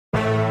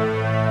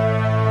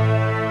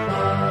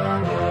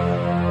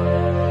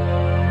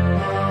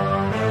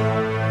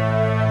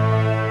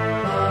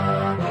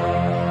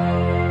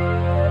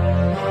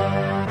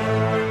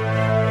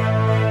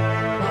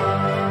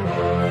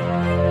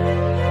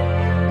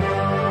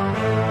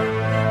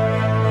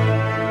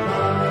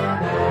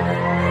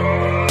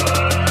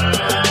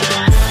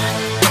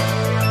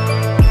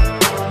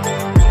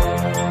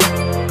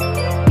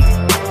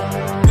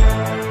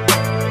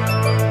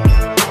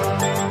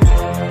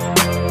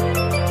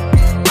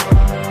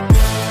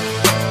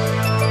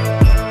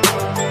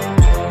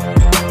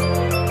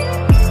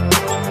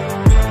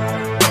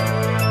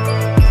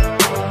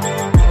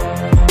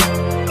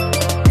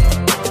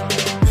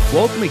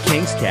Welcome to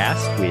Kings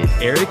Cast with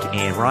Eric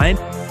and Ryan.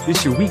 This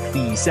is your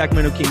weekly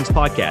Sacramento Kings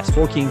podcast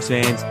for Kings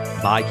fans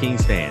by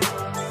Kings fans.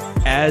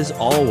 As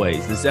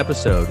always, this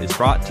episode is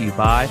brought to you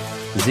by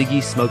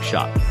Ziggy's Smoke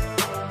Shop.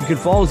 You can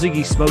follow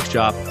Ziggy's Smoke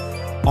Shop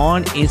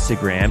on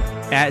Instagram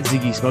at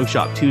Ziggy Smoke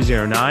Shop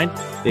 209.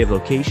 They have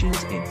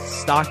locations in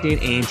Stockton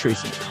and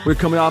Tracy. We're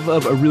coming off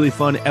of a really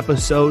fun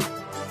episode,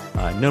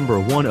 number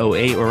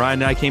 108, where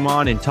Ryan and I came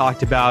on and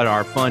talked about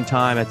our fun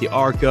time at the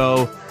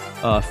Arco,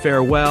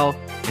 farewell,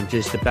 and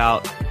just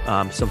about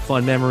some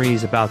fun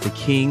memories about the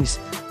Kings.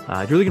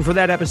 If you're looking for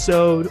that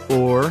episode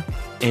or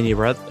any of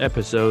our other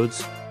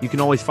episodes, you can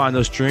always find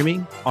those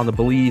streaming on the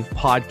Believe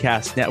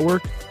Podcast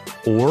Network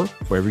or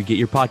wherever you get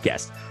your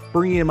podcast.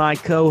 Bringing in my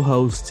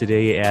co-host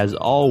today, as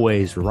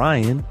always,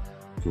 Ryan.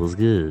 Feels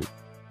good.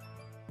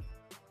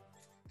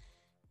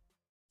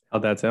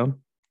 How'd that sound?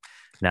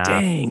 Nah.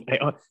 Dang.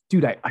 I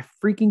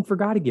freaking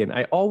forgot again.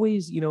 I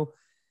always,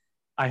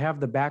 I have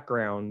the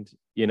background,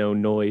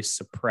 noise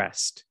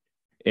suppressed.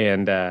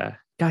 And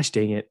gosh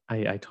dang it.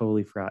 I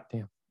totally forgot.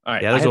 Damn. All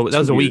right. Yeah, that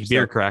was a weak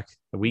beer crack.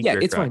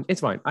 It's fine.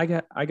 It's fine. I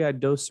got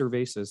Dos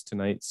Cervezas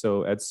tonight.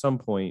 So at some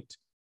point,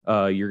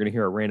 you're going to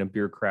hear a random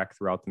beer crack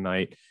throughout the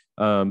night.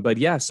 But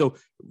yeah, so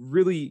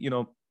really,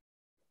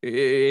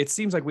 it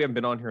seems like we haven't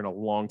been on here in a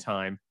long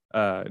time.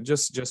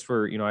 Just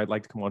for, I'd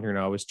like to come on here and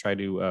I always try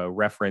to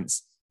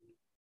reference,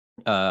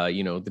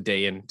 the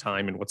day and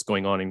time and what's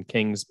going on in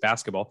Kings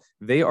basketball.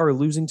 They are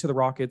losing to the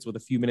Rockets with a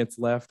few minutes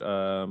left.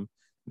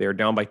 They're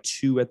down by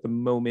 2 at the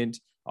moment.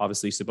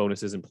 Obviously,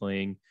 Sabonis isn't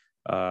playing.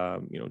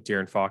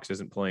 De'Aaron Fox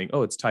isn't playing.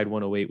 Oh, it's tied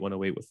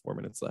 108 with 4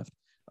 minutes left.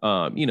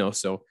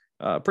 So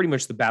pretty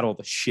much the battle of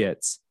the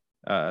shits.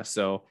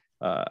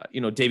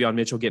 Davion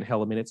Mitchell getting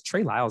hella minutes.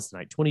 Trey Lyles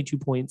tonight, 22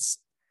 points,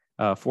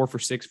 4 for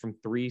 6 from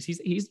threes.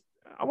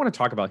 I want to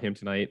talk about him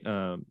tonight.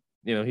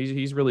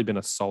 He's really been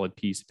a solid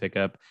piece to pick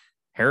up.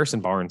 Harrison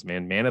Barnes,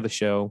 man of the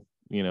show,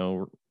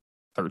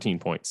 13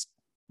 points.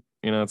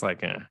 It's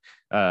like,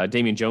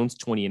 Damian Jones,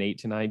 20 and 8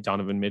 tonight.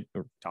 Davion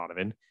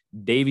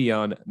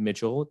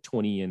Mitchell,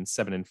 20 and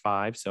 7 and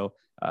 5. So,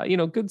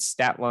 good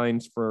stat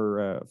lines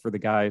for the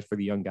guys, for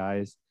the young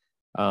guys.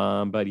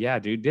 But yeah,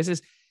 dude, this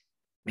is,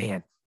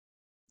 man,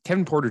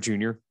 Kevin Porter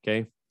Jr.,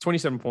 okay,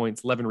 27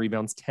 points, 11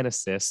 rebounds, 10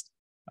 assists.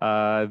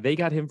 They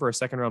got him for a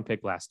second round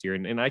pick last year.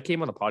 And I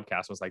came on the podcast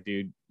and was like,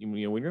 dude, when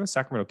you're the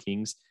Sacramento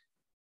Kings,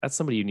 that's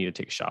somebody you need to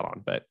take a shot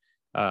on. But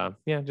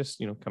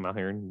just, come out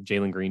here and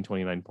Jalen Green,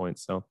 29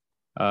 points. So,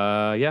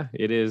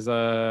 it is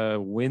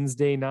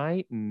Wednesday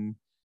night and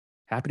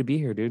happy to be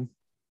here, dude.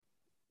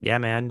 Yeah,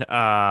 man.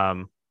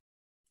 I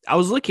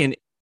was looking,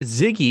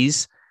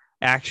 Ziggy's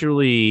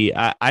actually,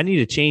 I need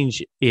to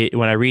change it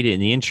when I read it in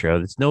the intro.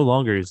 It's no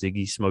longer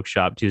Ziggy's Smoke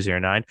Shop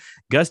 209.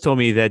 Gus told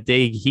me that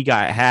he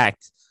got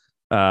hacked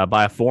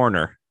by a foreign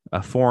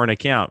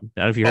account.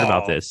 I don't know if you heard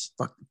about this.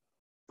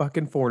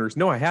 Fucking foreigners.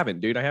 No, I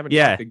haven't, dude. I haven't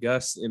talked to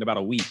Gus in about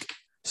a week.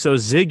 So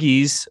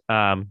Ziggy's,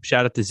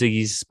 shout out to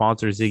Ziggy's,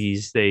 sponsor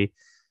Ziggy's. The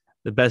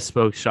best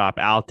smoke shop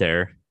out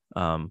there,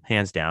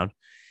 hands down.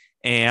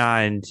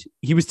 And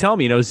he was telling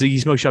me,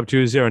 Ziggy Smoke Shop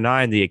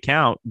 209, the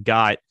account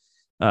got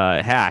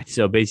hacked.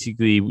 So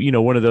basically,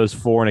 one of those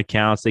foreign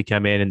accounts, they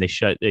come in and they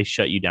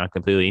shut you down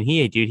completely. And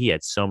he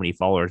had so many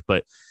followers,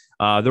 but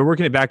they're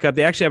working it back up.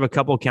 They actually have a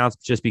couple accounts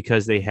just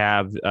because they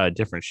have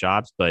different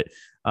shops. But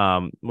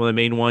one of the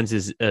main ones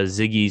is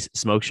Ziggy's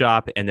Smoke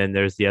Shop. And then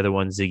there's the other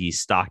one, Ziggy's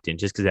Stockton,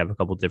 just because they have a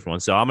couple different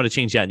ones. So I'm going to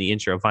change that in the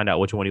intro and find out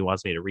which one he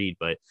wants me to read.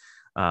 But,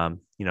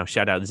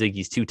 shout out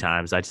Ziggy's 2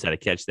 times. I just had to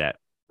catch that.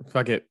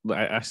 Fuck it.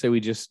 I say we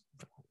just,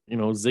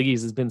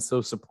 Ziggy's has been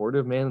so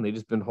supportive, man. And they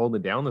just been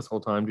holding it down this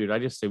whole time, dude. I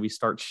just say we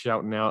start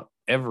shouting out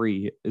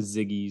every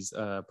Ziggy's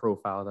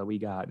profile that we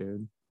got,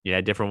 dude.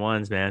 Yeah, different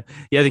ones, man.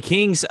 Yeah, the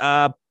Kings,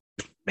 man,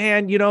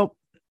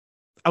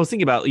 I was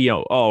thinking about,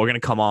 we're going to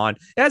come on.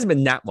 It hasn't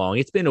been that long.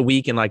 It's been a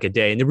week and like a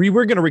day. And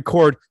we're going to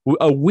record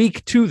a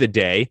week to the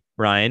day,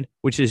 Ryan,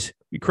 which is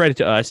credit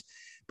to us.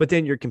 But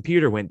then your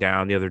computer went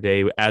down the other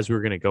day as we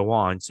were going to go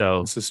on.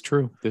 So this is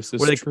true.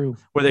 True.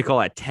 What do they call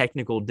that?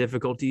 Technical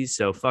difficulties.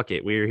 So fuck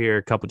it. We were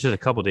here just a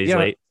couple days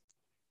late.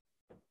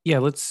 Yeah.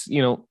 Let's,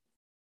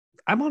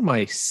 I'm on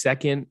my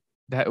second.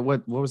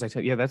 What was I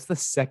telling you? Yeah, that's the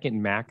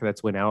second Mac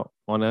that's went out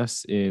on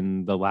us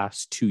in the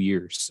last 2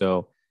 years.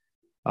 So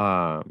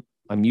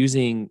I'm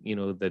using,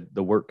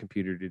 the work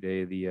computer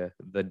today,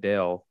 the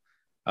Dell,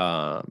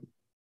 and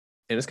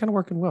it's kind of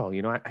working well.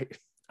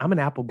 I'm an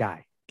Apple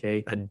guy.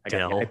 Okay, I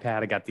got the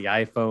iPad, I got the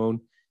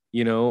iPhone.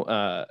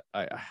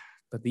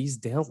 But these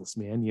Dells,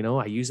 man,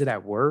 I use it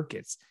at work.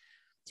 It's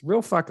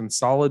real fucking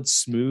solid,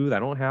 smooth. I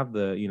don't have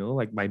the,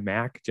 like my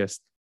Mac,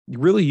 just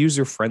really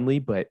user friendly.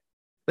 But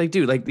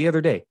dude, the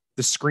other day,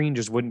 the screen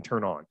just wouldn't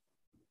turn on.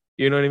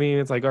 You know what I mean?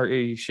 It's like, are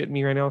you shitting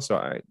me right now?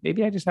 So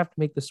maybe I just have to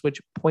make the switch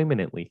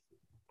permanently.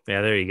 Yeah,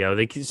 there you go.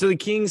 So the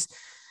Kings,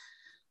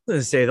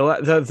 let's say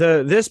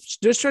this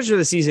stretch of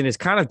the season is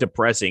kind of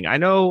depressing. I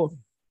know.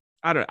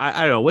 I don't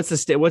know. What's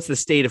the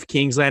state of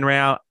Kingsland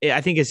right now?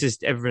 I think it's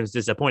just everyone's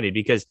disappointed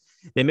because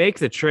they make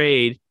the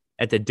trade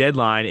at the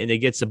deadline and they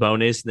get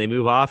Sabonis and they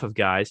move off of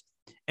guys.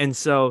 And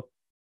so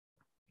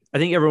I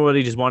think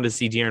everybody just wanted to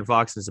see De'Aaron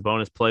Fox and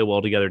Sabonis play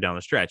well together down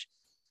the stretch,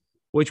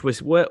 which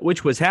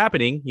was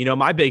happening. You know,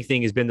 my big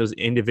thing has been those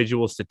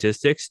individual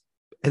statistics,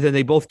 and then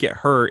they both get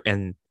hurt,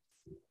 and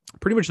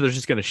pretty much they're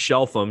just going to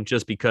shelf them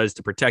just because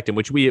to protect him,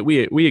 which we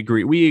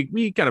agree.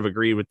 We kind of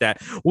agreed with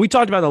that. We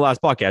talked about in the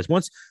last podcast.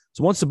 Once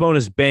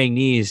Sabonis bang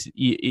knees,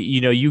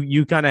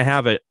 you kind of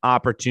have an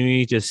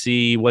opportunity to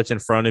see what's in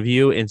front of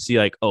you and see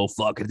like, oh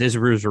fuck, if this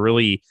is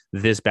really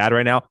this bad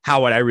right now,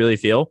 how would I really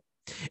feel?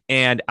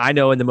 And I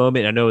know in the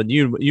moment, I know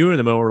you in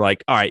the moment were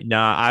like, all right,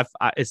 nah,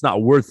 it's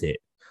not worth it.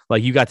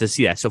 Like you got to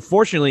see that. So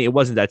fortunately, it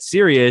wasn't that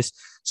serious.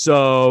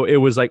 So it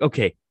was like,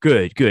 okay,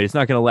 good. It's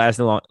not going to last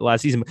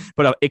last season,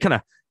 but it kind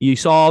of you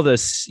saw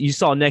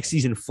next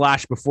season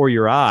flash before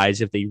your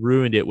eyes if they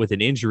ruined it with an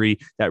injury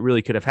that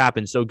really could have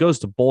happened. So it goes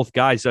to both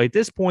guys. So at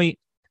this point,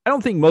 I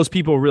don't think most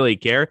people really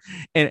care.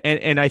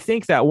 And I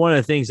think that one of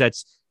the things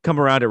that's come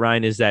around it,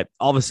 Ryan, is that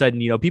all of a sudden,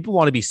 people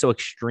want to be so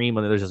extreme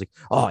when they're just like,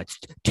 oh, it's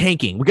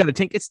tanking. We got to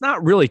tank. It's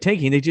not really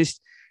tanking.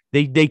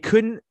 They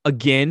couldn't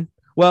again.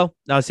 Well,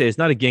 I'll say it's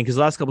not again because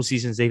the last couple of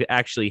seasons they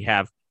actually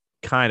have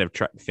kind of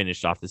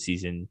finished off the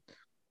season,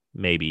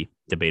 maybe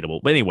debatable.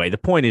 But anyway, the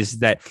point is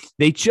that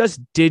they just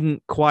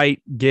didn't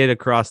quite get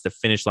across the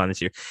finish line this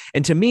year.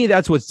 And to me,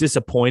 that's what's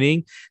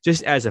disappointing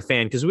just as a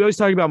fan, because we always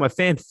talk about my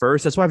fan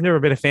first. That's why I've never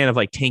been a fan of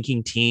like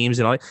tanking teams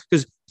and all that,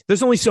 because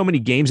there's only so many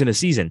games in a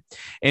season,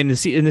 and the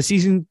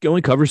season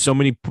only covers so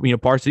many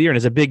parts of the year. And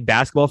as a big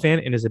basketball fan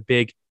and as a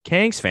big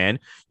Kangs fan,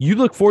 you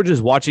look forward to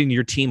just watching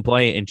your team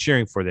play and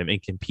cheering for them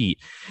and compete.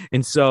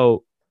 And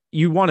so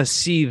you want to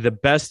see the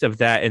best of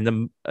that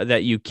and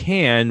that you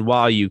can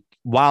while you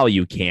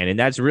can. And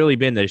that's really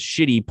been the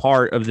shitty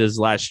part of this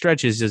last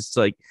stretch is just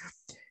like,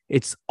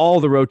 it's all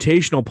the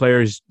rotational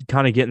players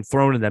kind of getting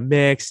thrown in the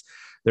mix.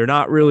 They're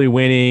not really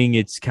winning.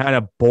 It's kind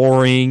of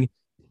boring.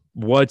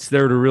 What's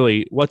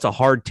a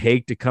hard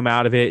take to come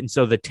out of it? And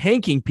so the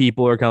tanking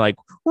people are kind of like,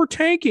 we're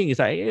tanking. It's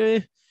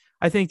like,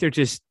 I think they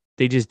just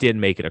didn't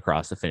make it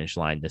across the finish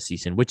line this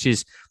season, which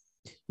is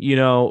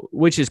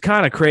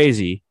kind of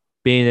crazy,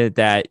 being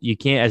that you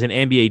can't, as an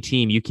NBA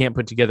team, you can't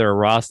put together a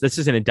roster. This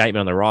is an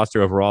indictment on the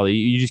roster overall.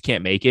 You just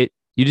can't make it.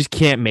 You just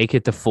can't make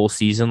it the full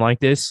season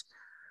like this.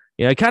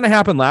 It kind of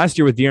happened last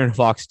year with De'Aaron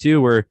Fox too,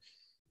 where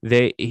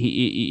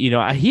he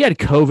had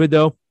COVID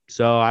though.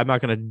 So I'm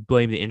not going to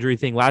blame the injury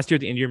thing. Last year at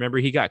the end, you remember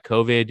he got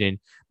COVID and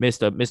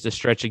missed a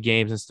stretch of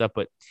games and stuff.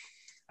 But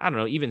I don't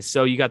know. Even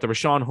so, you got the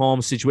Richaun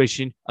Holmes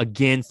situation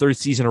again, third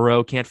season in a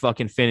row. Can't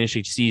fucking finish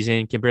each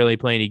season. Can barely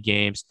play any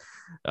games.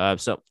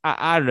 So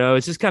I don't know.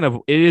 It's just kind of,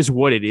 it is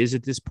what it is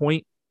at this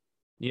point.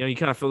 You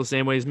kind of feel the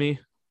same way as me.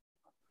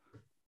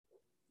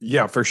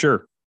 Yeah, for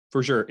sure.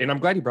 And I'm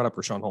glad you brought up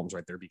Richaun Holmes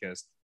right there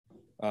because,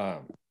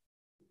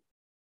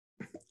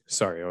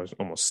 sorry, I was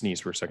almost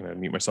sneezed for a second. I had to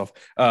mute myself.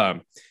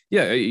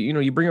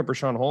 You bring up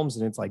Richaun Holmes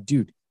and it's like,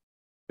 dude,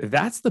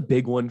 that's the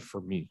big one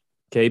for me.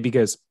 Okay.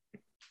 Because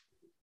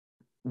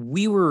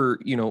we were,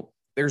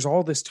 there's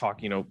all this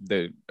talk,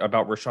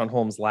 about Richaun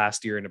Holmes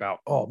last year and about,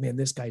 oh man,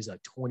 this guy's a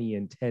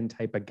 20-10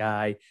 type of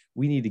guy.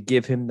 We need to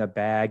give him the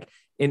bag.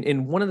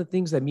 And one of the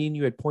things that me and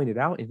you had pointed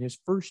out in his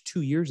first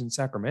 2 years in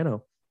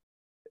Sacramento,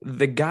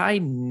 the guy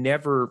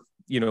never,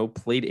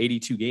 played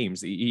 82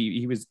 games.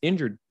 He was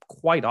injured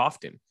quite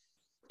often.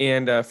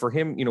 And for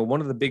him, one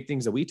of the big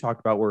things that we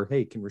talked about were,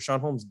 hey, can Richaun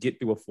Holmes get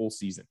to a full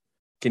season?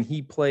 Can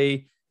he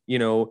play,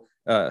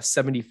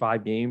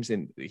 75 games?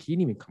 And he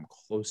didn't even come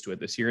close to it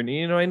this year.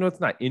 And, I know it's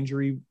not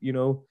injury,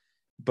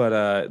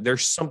 but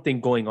there's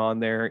something going on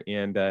there.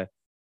 And,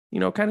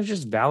 kind of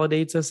just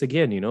validates us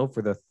again,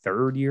 for the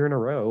third year in a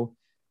row.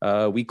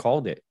 We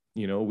called it.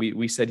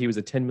 We said he was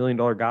a $10 million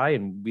guy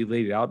and we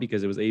laid it out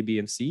because it was A, B,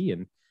 and C.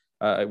 And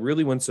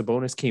really when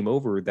Sabonis came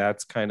over,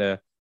 that's kind of,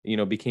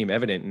 became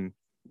evident. And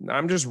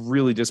I'm just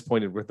really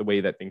disappointed with the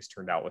way that things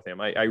turned out with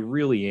him. I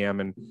really am.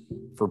 And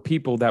for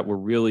people that were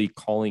really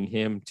calling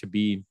him to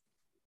be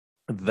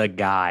the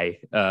guy,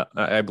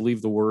 I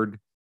believe the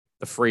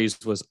phrase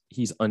was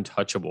he's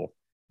untouchable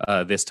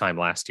this time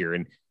last year,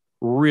 and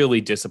really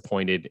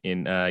disappointed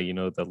in,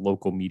 the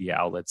local media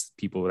outlets,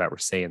 people that were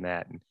saying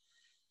that. And,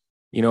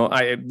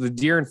 the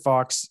De'Aaron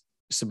Fox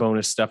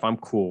Sabonis stuff, I'm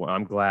cool.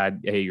 I'm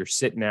glad, hey, you're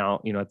sitting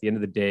out, at the end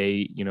of the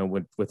day,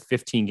 with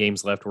 15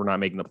 games left, we're not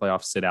making the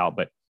playoffs, sit out.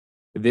 But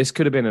this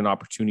could have been an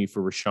opportunity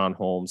for Richaun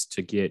Holmes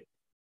to get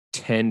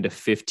 10 to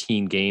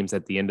 15 games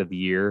at the end of the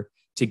year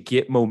to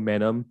get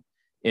momentum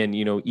and,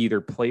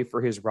 either play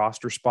for his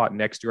roster spot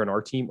next year on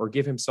our team or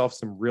give himself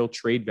some real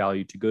trade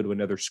value to go to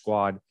another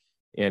squad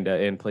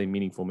and play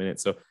meaningful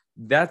minutes. So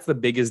that's the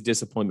biggest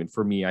disappointment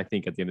for me, I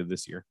think, at the end of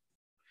this year.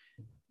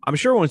 I'm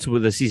sure once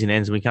the season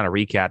ends and we kind of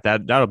recap,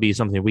 that'll be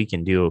something we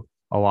can do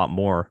a lot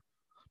more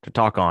to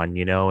talk on,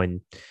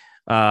 and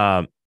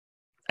I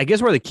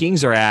guess where the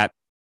Kings are at,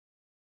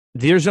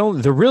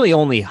 the really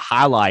only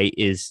highlight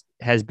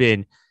has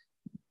been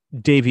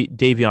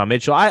Davion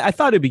Mitchell. I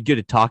thought it'd be good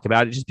to talk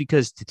about it just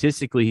because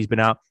statistically he's been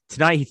out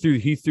tonight.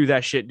 He threw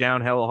that shit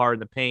down hella hard in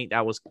the paint.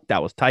 That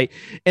was tight.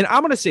 And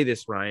I'm gonna say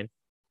this, Ryan,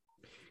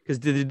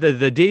 because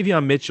the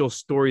Davion Mitchell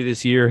story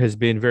this year has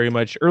been very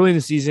much early in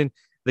the season.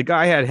 The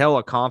guy had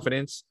hella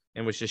confidence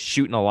and was just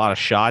shooting a lot of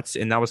shots,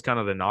 and that was kind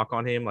of the knock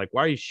on him. Like,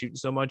 why are you shooting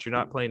so much? You're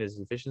not playing as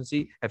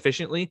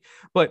efficiently.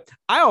 But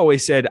I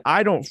always said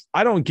I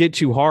don't get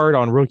too hard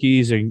on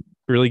rookies and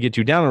really get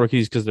too down on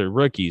rookies because they're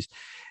rookies.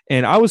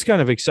 And I was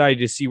kind of excited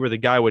to see where the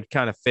guy would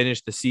kind of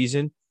finish the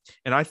season.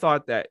 And I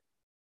thought that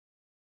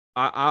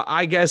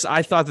I guess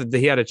I thought that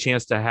he had a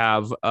chance to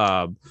have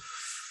to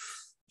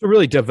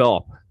really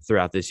develop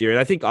throughout this year. And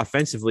I think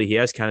offensively he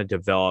has kind of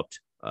developed.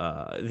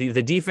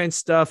 The defense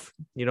stuff,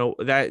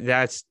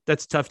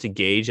 that's tough to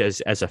gauge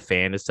as a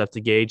fan. It's tough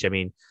to gauge. I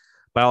mean,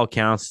 by all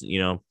accounts,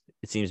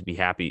 it seems to be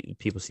happy.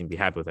 People seem to be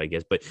happy with, I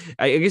guess. But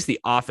I guess the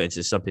offense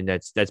is something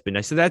that's been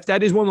nice. So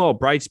that is one little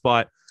bright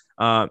spot.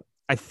 I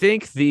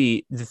think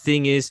the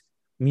thing is,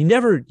 you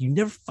never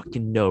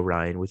fucking know,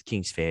 Ryan, with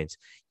Kings fans.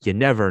 You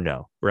never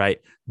know,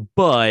 right?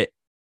 But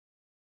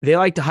they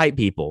like to hype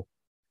people.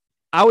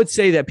 I would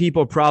say that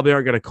people probably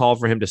aren't going to call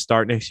for him to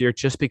start next year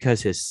just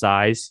because his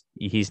size.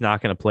 He's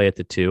not going to play at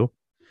the 2.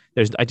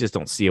 I just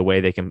don't see a way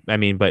they can. I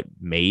mean, but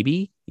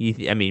maybe.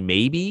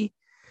 Maybe.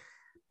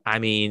 I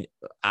mean,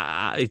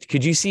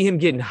 could you see him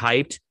getting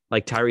hyped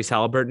like Tyrese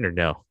Halliburton or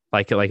no?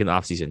 Like in the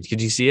offseason?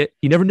 Could you see it?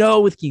 You never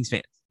know with Kings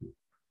fans.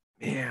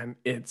 Man,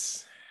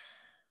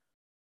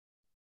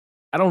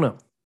 I don't know.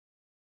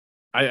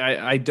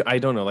 I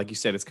don't know. Like you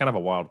said, it's kind of a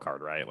wild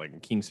card, right?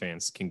 Like Kings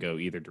fans can go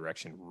either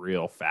direction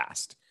real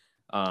fast.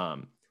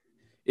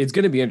 It's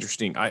going to be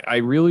interesting. I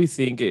really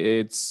think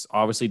it's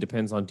obviously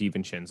depends on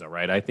DiVincenzo,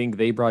 right? I think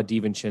they brought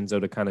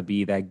DiVincenzo to kind of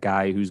be that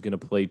guy who's going to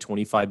play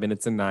 25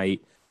 minutes a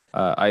night.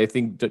 I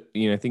think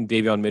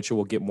Davion Mitchell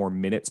will get more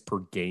minutes per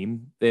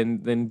game than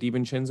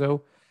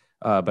DiVincenzo.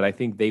 But I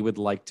think they would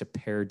like to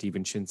pair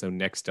DiVincenzo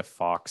next to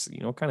Fox,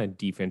 kind of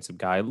defensive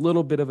guy, a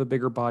little bit of a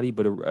bigger body,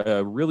 but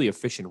a really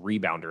efficient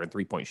rebounder and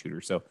 3-point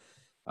shooter. So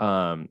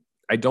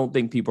I don't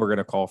think people are going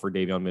to call for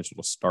Davion Mitchell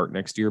to start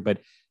next year, but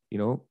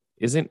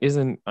isn't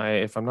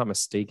if I'm not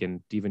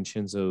mistaken,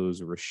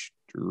 DiVincenzo's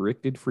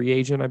restricted free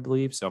agent, I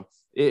believe. So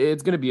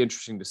it's going to be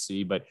interesting to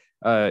see. But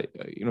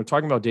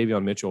talking about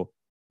Davion Mitchell,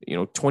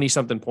 20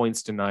 something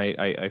points tonight.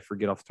 I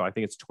forget off the top. I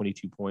think it's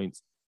 22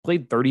 points.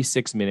 Played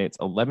 36 minutes,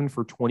 11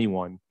 for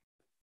 21.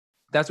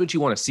 That's what you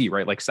want to see,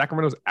 right? Like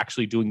Sacramento's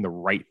actually doing the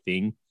right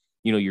thing.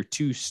 Your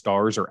 2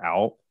 stars are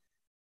out.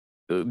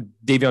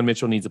 Davion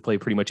Mitchell needs to play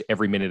pretty much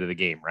every minute of the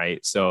game,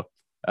 right? So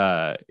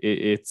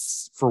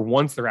it's for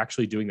once they're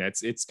actually doing that.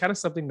 It's kind of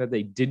something that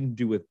they didn't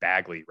do with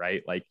Bagley,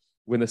 right? Like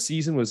when the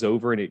season was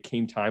over and it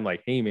came time,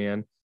 like, hey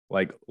man,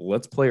 like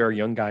let's play our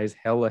young guys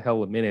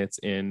hella minutes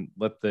and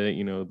let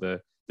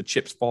the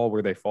chips fall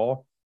where they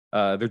fall.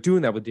 They're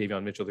doing that with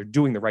Davion Mitchell. They're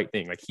doing the right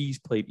thing. Like he's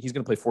going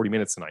to play 40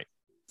 minutes tonight.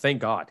 Thank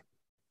God.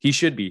 He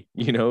should be,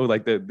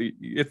 like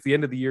it's the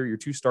end of the year. Your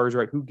 2 stars,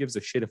 right? Who gives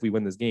a shit if we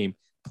win this game?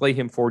 Play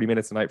him 40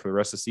 minutes tonight for the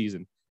rest of the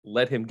season.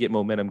 Let him get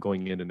momentum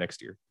going into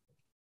next year.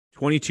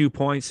 22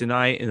 points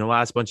tonight in the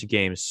last bunch of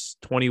games,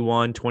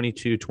 21,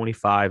 22,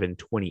 25, and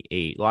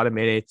 28. A lot of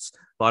minutes,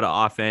 a lot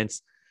of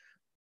offense.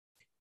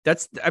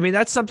 That's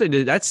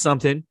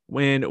something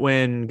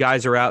when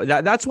guys are out.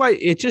 That's why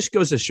it just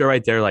goes to show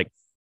right there, like,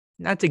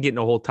 not to get in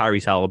a whole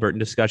Tyrese Halliburton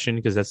discussion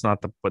because that's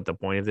not what the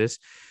point of this.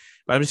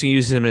 But I'm just going to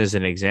use him as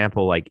an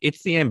example. Like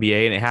it's the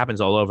NBA and it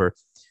happens all over.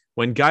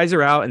 When guys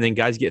are out and then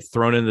guys get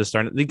thrown into the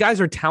start, the guys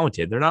are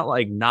talented. They're not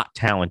like not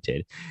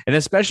talented. And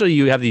especially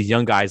you have these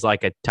young guys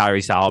like a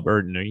Tyrese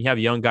Halliburton, or you have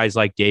young guys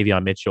like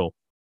Davion Mitchell,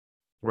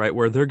 right?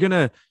 Where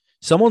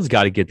someone's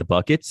got to get the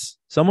buckets.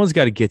 Someone's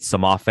got to get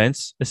some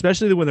offense,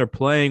 especially when they're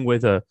playing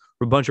with a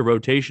bunch of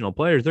rotational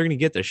players. They're going to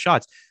get the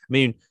shots. I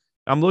mean,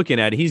 I'm looking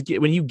at it.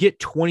 When you get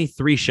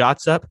 23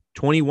 shots up,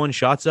 21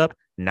 shots up,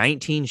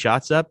 19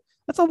 shots up,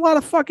 that's a lot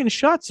of fucking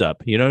shots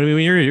up. You know what I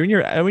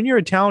mean? When you're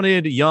a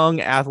talented,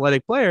 young,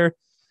 athletic player,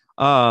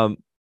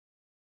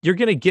 you're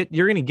gonna get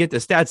the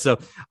stats. So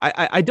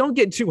I don't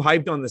get too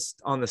hyped on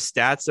the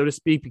stats, so to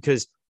speak,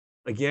 because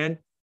again,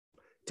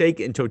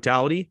 take in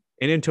totality.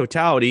 And in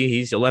totality,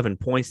 he's 11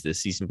 points this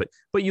season.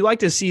 But you like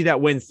to see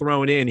that when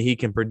thrown in, he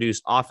can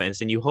produce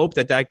offense, and you hope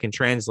that can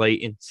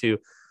translate into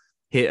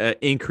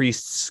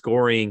increased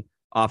scoring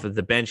off of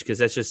the bench, because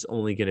that's just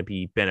only going to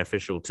be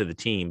beneficial to the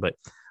team. But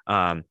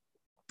I'm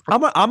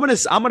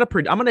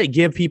gonna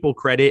give people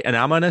credit, and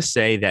I'm gonna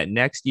say that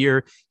next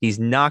year he's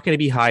not going to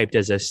be hyped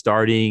as a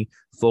starting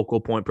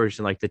focal point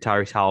person like the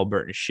Tyrese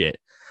Halliburton shit.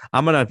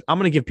 I'm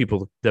gonna give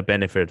people the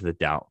benefit of the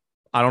doubt.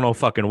 I don't know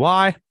fucking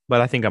why,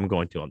 but I think I'm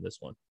going to on this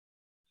one.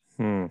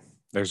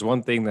 There's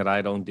one thing that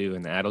I don't do,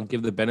 and I don't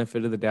give the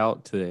benefit of the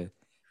doubt to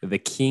the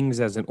Kings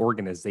as an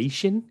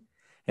organization,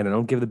 and I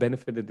don't give the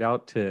benefit of the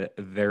doubt to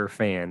their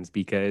fans,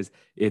 because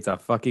it's a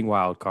fucking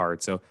wild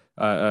card. So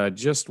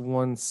just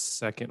 1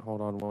 second.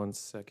 Hold on 1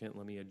 second.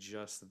 Let me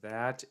adjust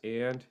that.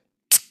 And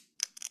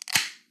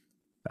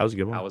that was a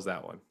good one. How was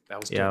that one? That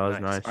was good. Yeah, that was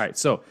nice. All right.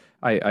 So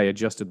I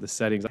adjusted the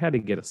settings. I had to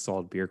get a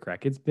solid beer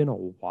crack. It's been a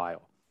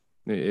while.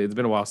 It's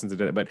been a while since I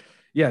did it. But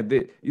yeah,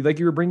 like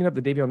you were bringing up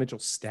the Davion Mitchell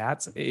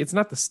stats. It's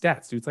not the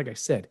stats, dude. It's like I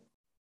said,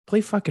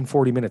 play fucking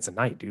 40 minutes a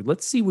night, dude.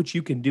 Let's see what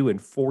you can do in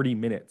 40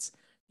 minutes.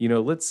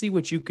 Let's see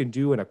what you can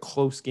do in a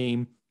close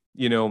game,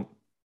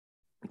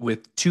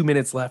 with 2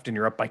 minutes left and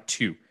you're up by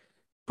 2.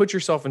 Put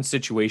yourself in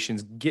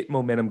situations, get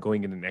momentum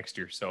going into next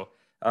year. So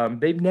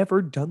they've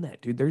never done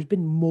that, dude. There's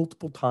been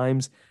multiple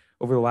times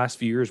over the last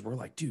few years where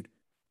like, dude,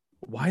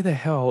 why the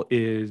hell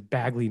is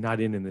Bagley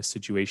not in this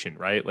situation,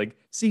 right? Like,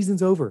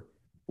 season's over.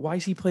 Why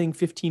is he playing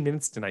 15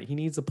 minutes tonight? He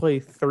needs to play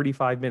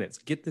 35 minutes.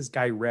 Get this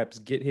guy reps,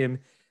 get him,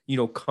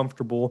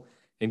 comfortable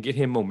and get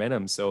him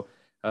momentum. So,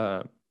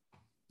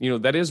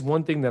 that is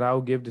one thing that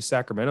I'll give to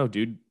Sacramento,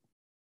 dude.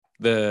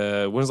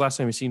 When was the last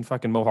time you seen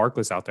fucking Mo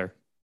Harkless out there?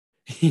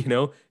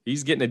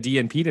 He's getting a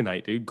DNP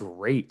tonight, dude.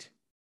 Great.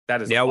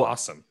 That is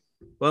awesome.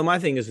 Well, my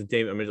thing is with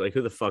David, I mean, like,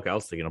 who the fuck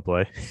else are they gonna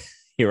play?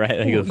 You're right.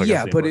 Well,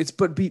 yeah,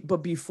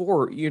 but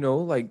before,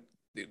 like,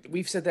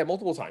 we've said that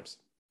multiple times.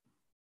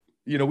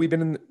 We've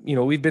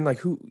been like,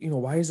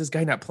 why is this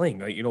guy not playing?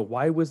 Like,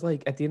 why was,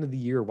 like, at the end of the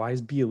year, why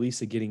is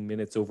Bielisa getting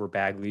minutes over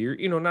Bagley?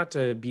 Or, not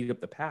to beat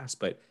up the past,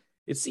 but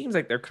it seems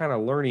like they're kind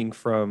of learning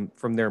from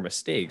their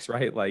mistakes,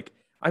 right? Like,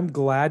 I'm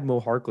glad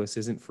Mo Harkless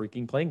isn't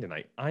freaking playing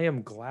tonight. I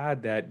am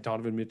glad that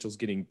Donovan Mitchell's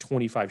getting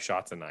 25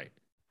 shots a night.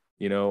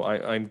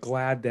 I'm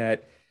glad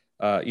that,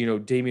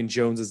 Damian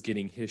Jones is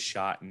getting his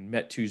shot and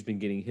Metu's been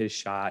getting his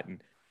shot.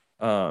 And,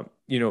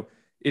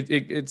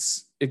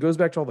 it goes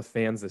back to all the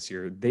fans this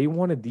year. They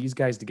wanted these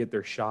guys to get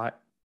their shot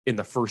in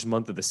the first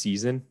month of the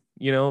season.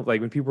 Like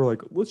when people are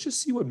like, let's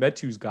just see what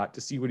Metu's got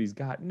to see what he's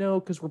got. No,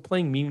 because we're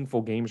playing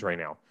meaningful games right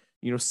now.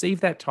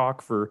 Save that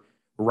talk for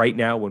right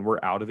now when we're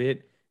out of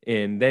it.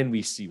 And then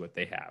we see what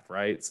they have,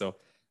 right? So,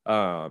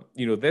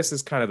 this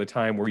is kind of the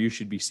time where you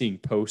should be seeing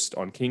posts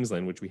on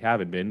Kingsland, which we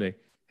haven't been.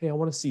 Hey, I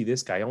want to see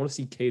this guy. I want to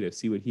see Keita,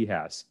 see what he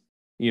has.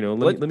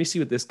 Let me see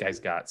what this guy's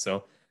got.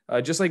 So,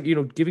 just like,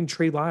 giving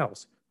Trey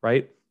Lyles,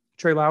 right?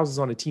 Trey Lyles is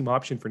on a team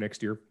option for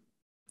next year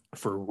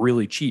for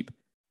really cheap.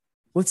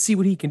 Let's see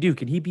what he can do.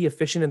 Can he be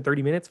efficient in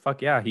 30 minutes?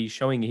 Fuck yeah, he's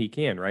showing he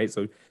can, right?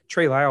 So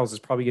Trey Lyles is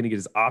probably going to get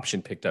his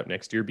option picked up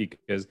next year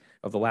because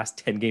of the last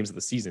 10 games of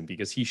the season,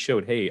 because he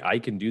showed, hey, I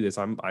can do this.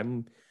 I'm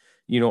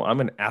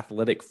an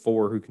athletic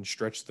 4 who can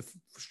stretch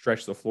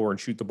the floor and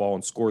shoot the ball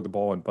and score the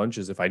ball in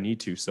bunches if I need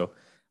to. So,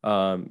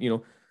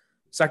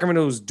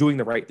 Sacramento is doing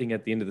the right thing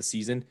at the end of the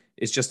season.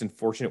 It's just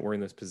unfortunate we're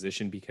in this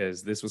position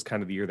because this was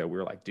kind of the year that we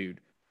were like, dude,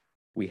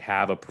 we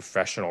have a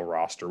professional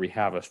roster. We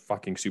have a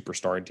fucking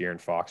superstar in De'Aaron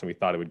Fox, and we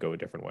thought it would go a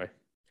different way.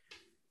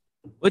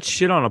 Let's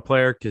shit on a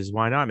player because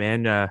why not,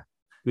 man?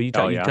 You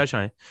touch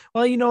on it.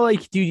 Well,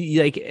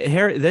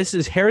 this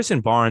is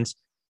Harrison Barnes.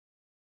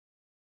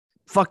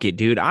 Fuck it,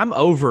 dude. I'm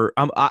over.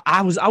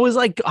 I was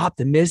like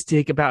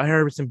optimistic about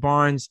Harrison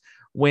Barnes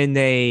when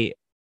they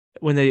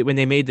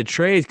made the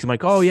trades. Cause I'm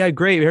like, oh yeah,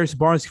 great. Harrison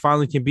Barnes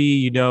finally can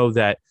be,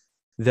 that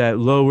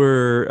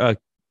lower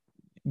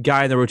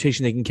guy in the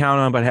rotation they can count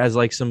on, but has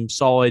like some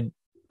solid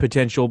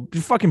potential.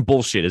 Fucking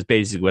bullshit is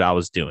basically what I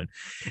was doing,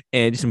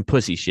 and some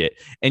pussy shit.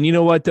 And you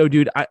know what though,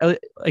 dude? I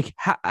like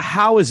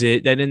how is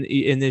it that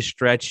in this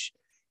stretch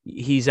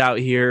he's out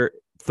here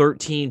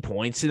 13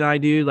 points tonight,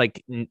 dude?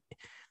 Like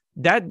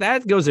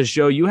that goes to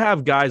show you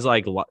have guys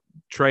like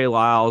Trey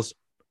Lyles,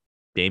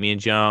 Damian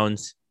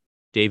Jones,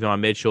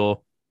 Davion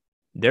Mitchell.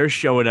 They're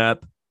showing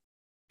up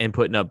and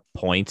putting up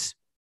points.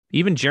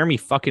 Even Jeremy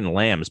fucking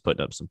Lamb's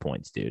putting up some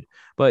points, dude.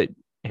 But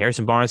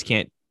Harrison Barnes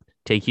can't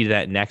take you to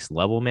that next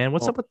level, man.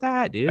 What's up with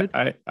that, dude?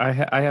 I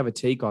have a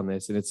take on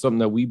this, and it's something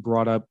that we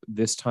brought up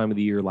this time of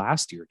the year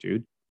last year,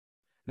 dude.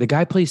 The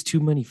guy plays too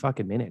many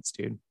fucking minutes,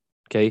 dude.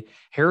 Okay.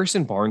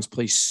 Harrison Barnes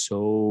plays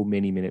so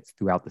many minutes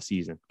throughout the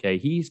season. Okay.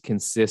 He's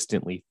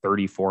consistently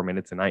 34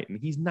 minutes a night, and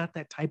he's not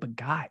that type of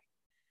guy,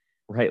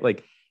 right?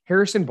 Like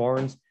Harrison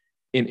Barnes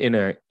in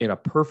a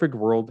perfect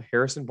world,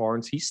 Harrison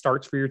Barnes, he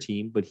starts for your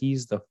team, but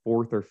he's the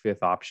 4th or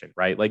 5th option,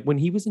 right? Like when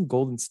he was in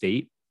Golden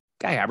State,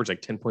 guy averaged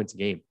like 10 points a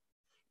game,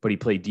 but he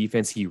played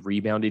defense. He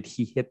rebounded.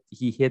 He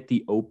hit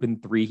the open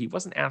 3. He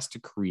wasn't asked to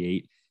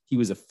create. He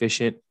was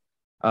efficient.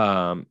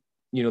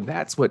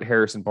 That's what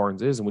Harrison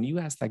Barnes is. And when you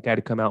ask that guy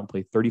to come out and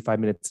play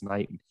 35 minutes a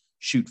night and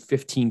shoot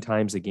 15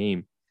 times a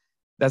game,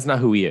 that's not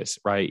who he is,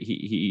 right?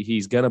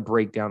 He's going to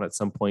break down at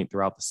some point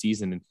throughout the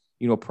season. And,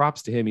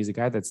 props to him. He's a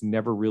guy that's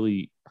never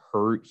really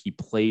hurt. He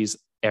plays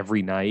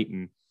every night,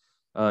 and,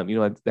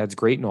 that's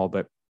great and all,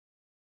 but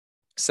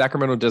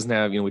Sacramento doesn't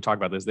have, we talked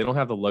about this. They don't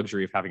have the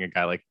luxury of having a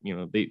guy like,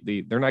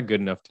 they're not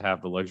good enough to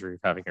have the luxury of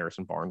having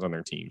Harrison Barnes on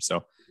their team.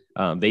 So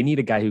they need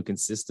a guy who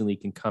consistently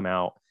can come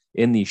out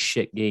in these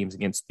shit games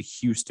against the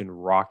Houston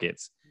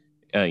Rockets,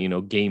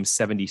 game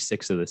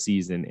 76 of the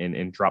season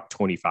and drop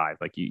 25.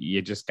 Like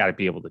you just got to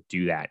be able to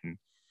do that. And,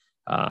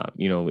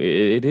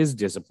 it is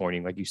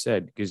disappointing, like you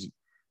said, because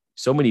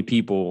so many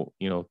people,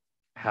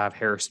 have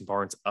Harrison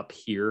Barnes up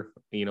here,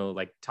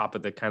 like top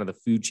of the kind of the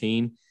food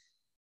chain.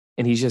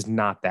 And he's just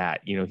not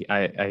that,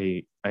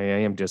 I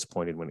am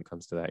disappointed when it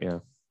comes to that. Yeah.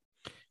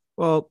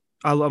 Well,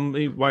 while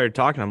you're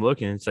talking, I'm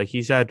looking, it's like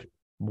he's had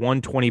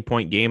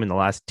 120-point game in the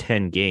last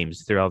 10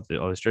 games throughout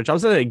the stretch. I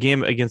was at a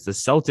game against the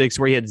Celtics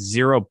where he had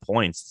 0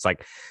 points. It's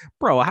like,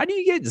 bro, how do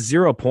you get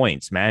 0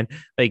 points, man?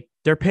 Like,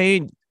 they're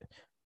paying,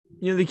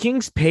 the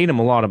Kings paid him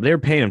a lot of. They're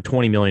paying him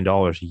 $20 million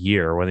a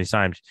year when they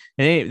signed,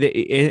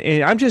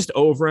 and I'm just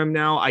over him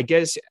now. I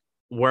guess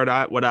what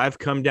I've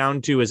come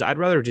down to is I'd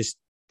rather just.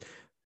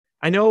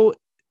 I know,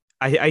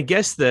 I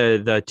guess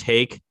the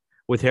take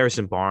with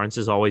Harrison Barnes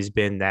has always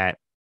been that,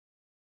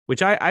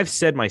 which I've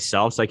said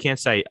myself, so I can't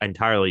say I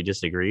entirely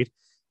disagreed.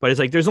 But it's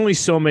like there's only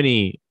so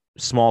many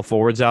small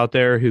forwards out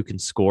there who can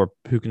score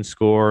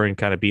and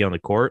kind of be on the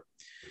court.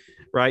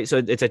 Right.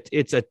 So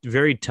it's a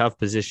very tough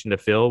position to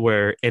fill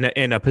where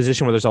in a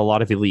position where there's a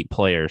lot of elite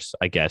players,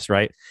 I guess.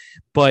 Right.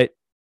 But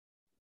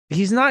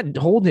he's not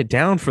holding it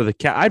down for the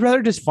cat. I'd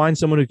rather just find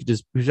someone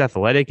who's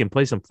athletic and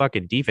play some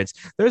fucking defense.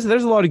 There's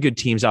a lot of good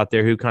teams out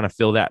there who kind of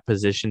fill that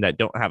position that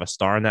don't have a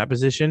star in that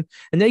position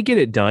and they get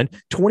it done.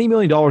 $20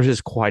 million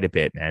is quite a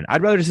bit, man.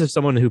 I'd rather just have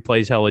someone who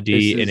plays hella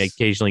D and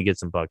occasionally gets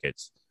some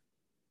buckets.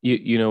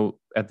 You know,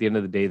 at the end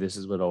of the day, this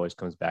is what always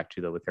comes back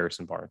to though with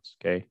Harrison Barnes.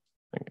 Okay.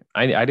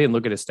 I didn't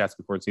look at his stats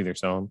before it's either.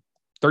 So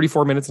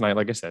 34 minutes a night,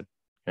 like I said,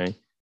 okay.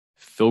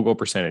 Field goal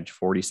percentage,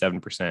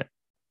 47%,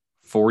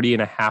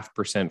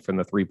 40.5% from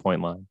the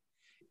 3-point line,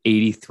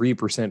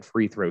 83%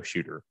 free throw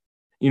shooter.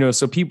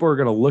 So people are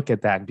going to look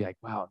at that and be like,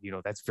 wow,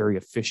 that's very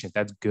efficient.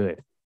 That's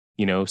good.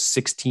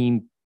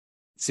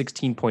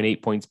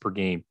 16.8 points per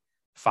game,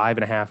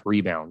 5.5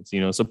 rebounds,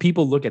 so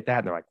people look at that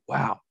and they're like,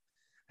 wow,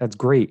 that's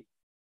great.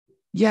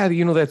 Yeah,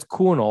 that's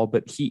cool and all,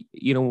 but he,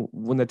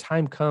 when the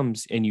time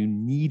comes and you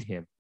need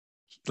him,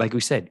 like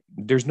we said,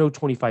 there's no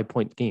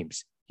 25-point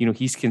games.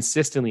 He's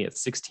consistently at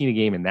 16 a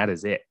game and that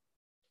is it.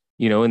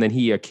 And then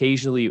he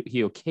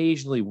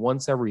occasionally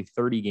once every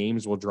 30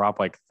 games will drop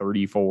like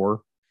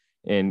 34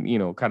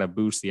 and, kind of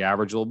boost the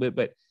average a little bit.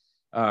 But,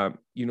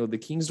 the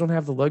Kings don't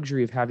have the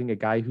luxury of having a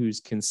guy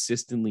who's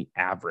consistently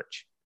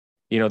average.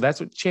 That's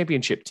what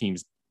championship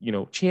teams,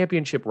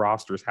 championship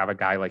rosters have a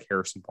guy like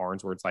Harrison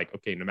Barnes where it's like,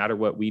 okay, no matter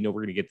what, we know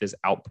we're going to get this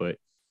output.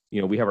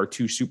 We have our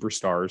 2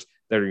 superstars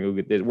that are going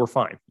to get this. We're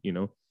fine,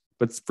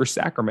 But for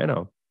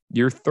Sacramento,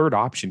 your third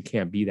option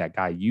can't be that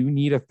guy. You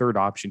need a third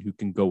option who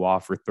can go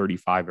off for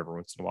 35 every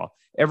once in a while.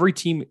 Every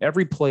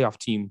playoff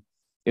team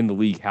in the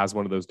league has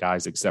one of those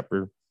guys, except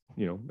for,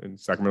 and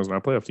Sacramento's not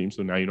a playoff team.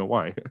 So now you know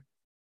why.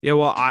 Yeah.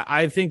 Well,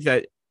 I think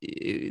that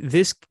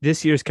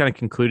this year's kind of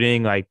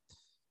concluding like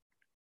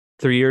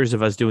 3 years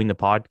of us doing the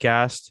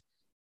podcast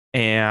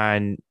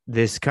and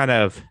this kind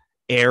of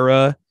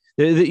era,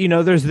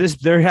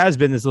 there has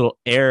been this little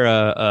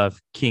era of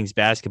Kings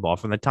basketball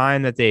from the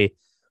time that they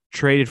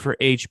traded for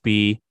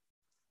HB.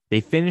 They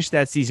finished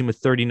that season with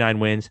 39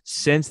 wins.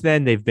 Since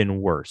then, they've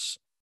been worse.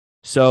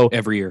 So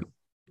every year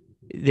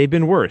they've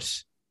been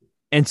worse.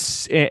 And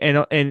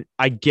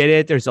I get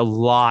it. There's a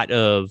lot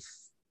of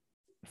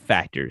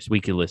factors we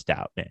could list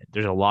out, man.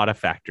 There's a lot of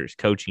factors.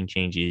 Coaching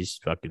changes,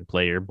 fucking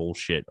player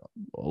bullshit,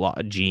 a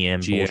lot of GM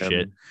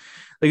bullshit.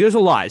 Like there's a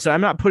lot. So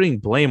I'm not putting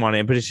blame on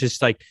it, but it's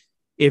just like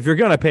if you're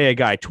gonna pay a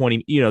guy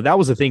 20, that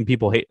was the thing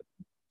people hate.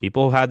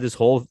 People had this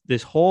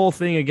whole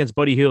thing against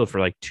Buddy Hield for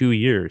like 2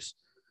 years,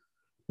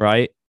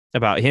 right?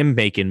 About him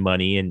making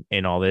money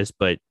and all this,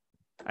 but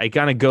it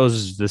kind of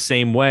goes the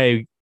same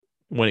way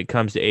when it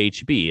comes to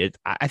HB.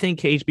 I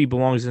think HB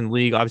belongs in the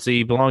league. Obviously,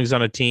 he belongs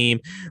on a team,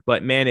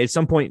 but man, at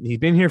some point, he's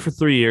been here for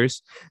 3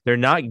 years.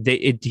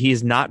 He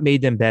has not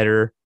made them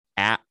better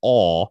at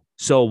all.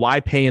 So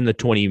why pay him the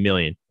 $20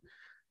 million?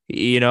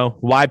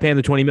 Why pay him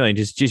the $20 million?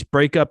 Just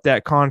break up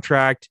that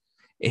contract.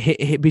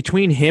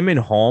 Between him and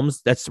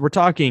Holmes, we're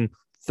talking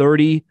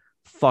 $30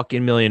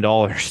 fucking million,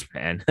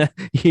 man.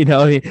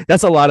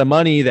 That's a lot of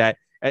money that,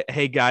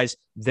 hey guys,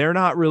 they're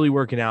not really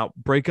working out.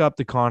 Break up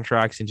the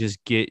contracts and just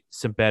get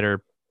some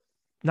better,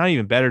 not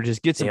even better,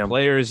 just get some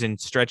players and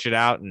stretch it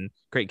out and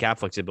create cap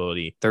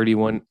flexibility.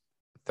 31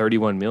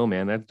 mil,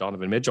 man. That's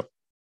Donovan Mitchell.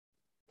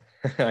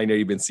 I know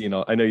you've been seeing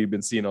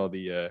all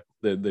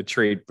the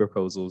trade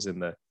proposals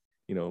and the,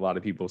 a lot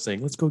of people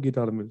saying, let's go get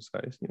Donovan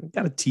Mitchell.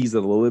 Got to tease it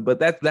a little bit,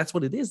 but that's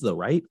what it is though,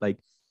 right? Like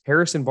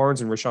Harrison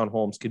Barnes and Richaun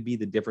Holmes could be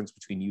the difference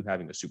between you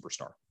having a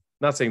superstar.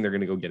 Not saying they're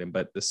going to go get him,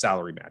 but the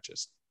salary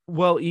matches.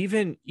 Well,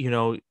 even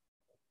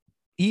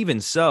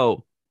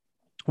so,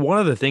 one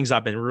of the things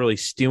I've been really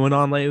stewing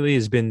on lately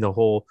has been the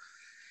whole,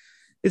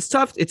 it's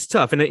tough.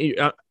 And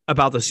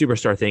about the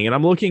superstar thing. And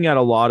I'm looking at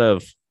a lot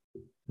of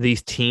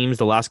these teams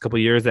the last couple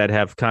of years that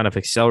have kind of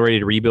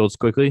accelerated rebuilds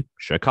quickly.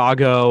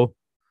 Chicago,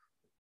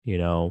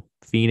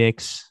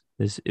 Phoenix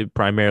is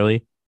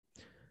primarily,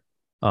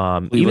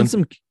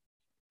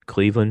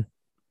 Cleveland,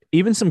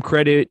 even some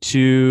credit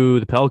to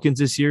the Pelicans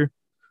this year,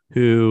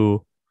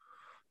 who,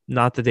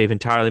 not that they've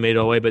entirely made it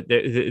away, but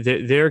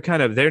they're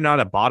not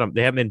a bottom.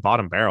 They haven't been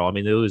bottom barrel. I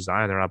mean, they lose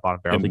Zion, they're not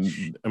bottom barrel.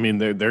 I mean,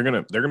 they're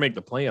gonna make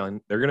the play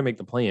on. They're gonna make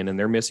the play in, and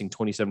they're missing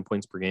 27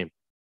 points per game.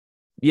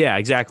 Yeah,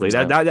 exactly.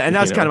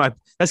 That's kind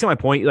of my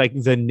point. Like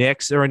the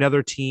Knicks are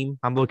another team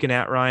I'm looking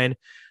at, Ryan.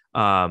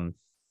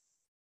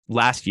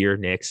 last year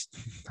Knicks.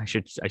 I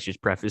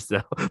should preface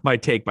my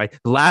take by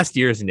last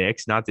year's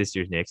Knicks, not this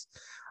year's Knicks.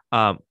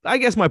 I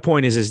guess my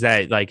point is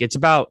that like it's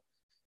about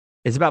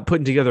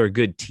putting together a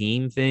good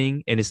team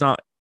thing, and it's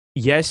not.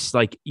 Yes,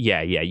 like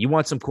yeah, you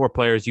want some core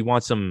players, you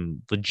want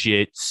some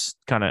legit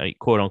kind of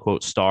quote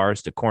unquote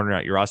stars to corner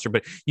out your roster,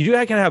 but you do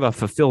kind of have a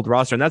fulfilled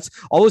roster, and that's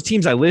all those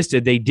teams I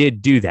listed. They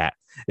did do that.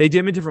 They did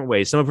them in different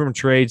ways. Some of them in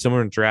trade, some of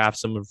them in draft,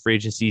 some of free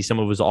agency, some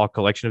of it was all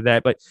collection of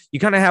that. But you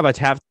kind of have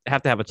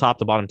to have a top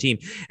to bottom team,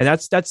 and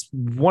that's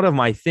one of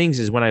my things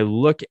is when I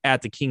look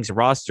at the Kings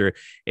roster,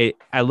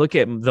 I look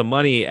at the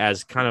money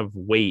as kind of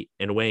weight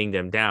and weighing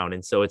them down,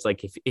 and so it's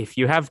like if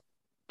you have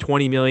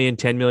 20 million,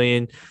 10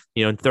 million,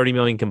 30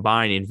 million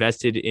combined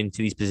invested into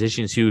these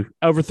positions who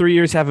over 3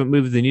 years haven't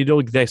moved the needle.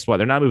 Guess what?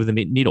 They're not moving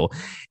the needle.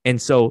 And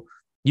so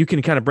you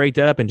can kind of break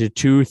that up into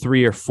 2,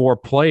 3, or 4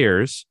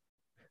 players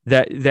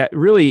that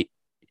really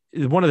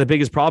one of the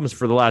biggest problems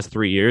for the last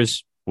 3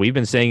 years we've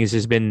been saying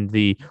has been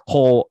the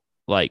whole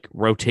like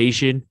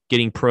rotation,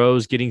 getting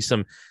pros, getting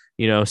some,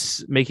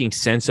 making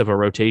sense of a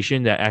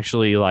rotation that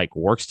actually like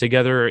works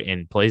together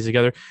and plays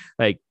together.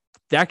 Like,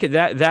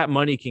 that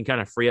money can kind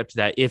of free up to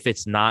that if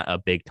it's not a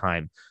big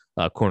time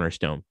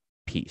cornerstone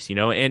piece,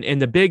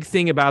 and the big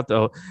thing about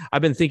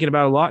I've been thinking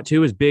about a lot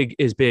too is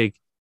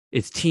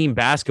it's team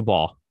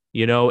basketball,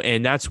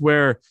 and that's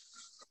where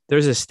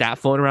there's a stat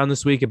floating around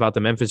this week about the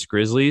Memphis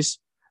Grizzlies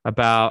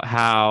about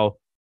how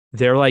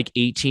they're like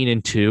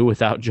 18-2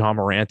 without Ja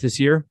Morant this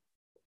year.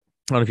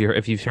 I don't know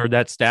if you've heard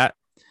that stat.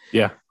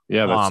 Yeah,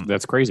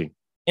 that's crazy.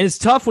 And it's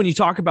tough when you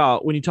talk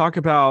about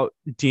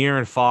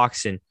De'Aaron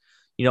Fox and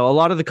a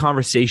lot of the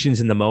conversations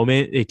in the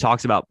moment, it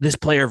talks about this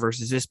player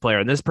versus this player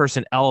and this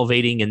person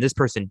elevating and this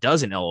person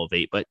doesn't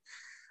elevate, but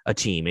a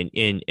team.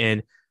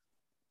 And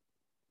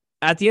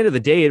at the end of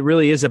the day, it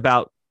really is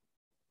about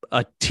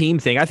a team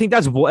thing. I think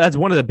that's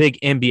one of the big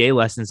NBA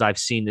lessons I've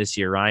seen this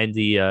year, Ryan.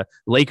 The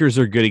Lakers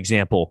are a good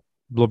example.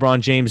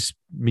 LeBron James,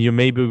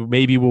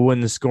 maybe will win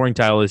the scoring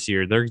title this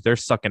year. They're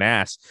sucking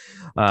ass.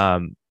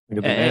 The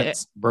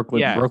Nets,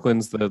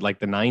 Brooklyn's the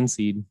 9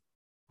 seed.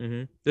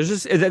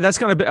 Mm-hmm. That's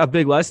kind of a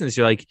big lesson.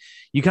 So like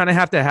you kind of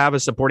have to have a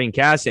supporting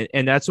cast,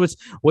 and that's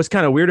what's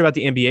kind of weird about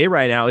the NBA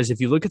right now is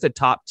if you look at the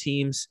top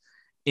teams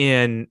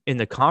in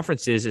the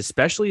conferences,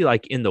 especially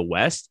like in the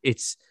West,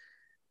 it's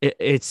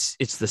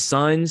the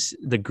Suns,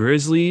 the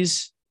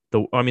Grizzlies,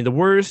 the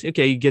Warriors.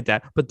 Okay, you get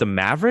that, but the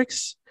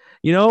Mavericks,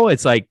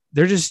 it's like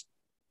they're just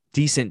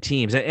decent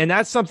teams, and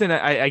that's something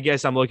that I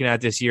guess I'm looking at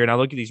this year. And I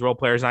look at these role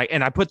players,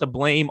 and I put the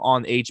blame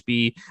on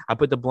HB. I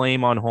put the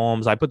blame on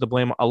Holmes. I put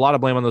a lot of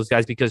blame on those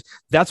guys because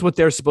that's what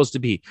they're supposed to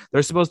be.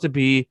 They're supposed to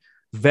be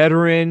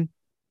veteran,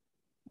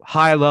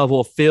 high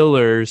level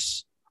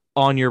fillers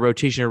on your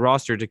rotation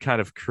roster to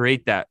kind of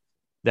create that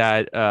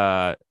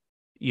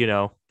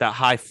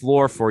high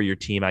floor for your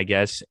team, I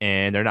guess.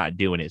 And they're not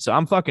doing it, so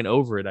I'm fucking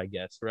over it, I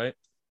guess. Right?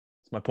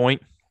 That's my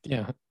point.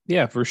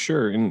 Yeah, for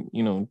sure. And,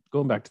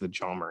 going back to the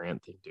Ja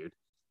Morant thing, dude,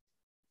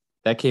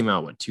 that came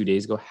out, 2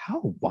 days ago?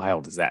 How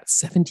wild is that?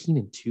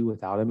 17-2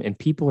 without him. And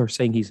people are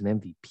saying he's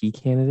an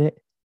MVP candidate.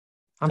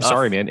 I'm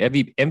sorry, man.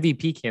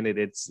 MVP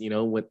candidates,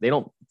 when they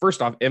don't,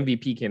 first off,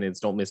 MVP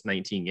candidates don't miss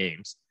 19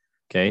 games.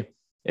 Okay.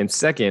 And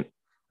second,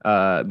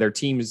 their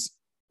teams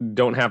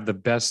don't have the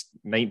best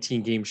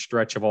 19 game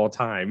stretch of all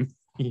time.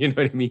 You know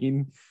what I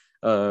mean?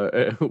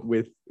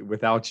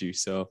 Without you.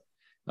 So,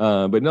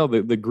 but no,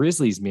 the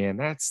Grizzlies, man,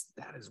 that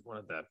is one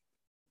of the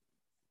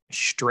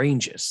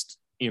strangest,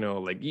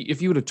 like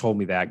if you would have told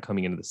me that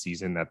coming into the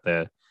season that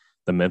the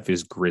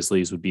Memphis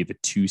Grizzlies would be the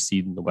 2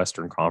 seed in the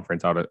Western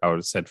Conference, I would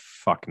have said,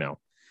 fuck no.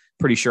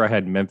 Pretty sure I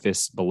had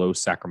Memphis below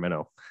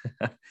Sacramento.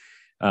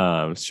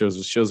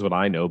 Shows what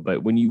I know.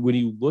 But when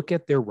you look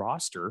at their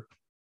roster,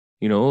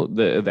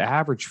 the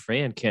average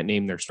fan can't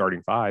name their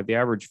starting 5. The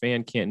average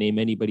fan can't name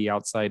anybody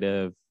outside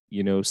of,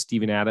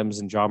 Steven Adams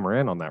and Ja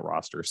Morant on that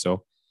roster.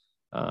 So,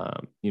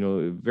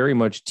 very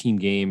much team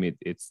game.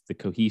 It's the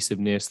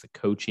cohesiveness, the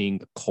coaching,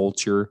 the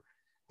culture.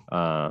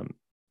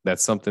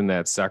 That's something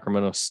that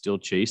Sacramento's still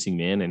chasing,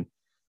 man. And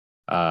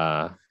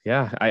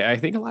I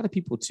think a lot of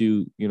people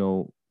too,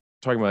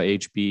 talking about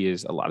HB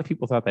is a lot of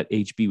people thought that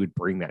HB would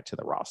bring that to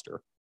the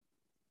roster.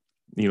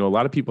 A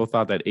lot of people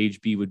thought that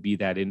HB would be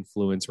that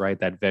influence, right?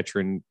 That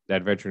veteran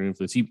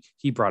influence.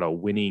 He brought a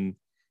winning,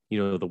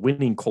 the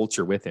winning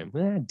culture with him.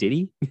 Did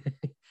he?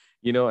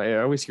 I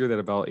always hear that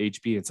about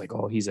HB. It's like,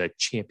 oh, he's a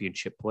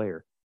championship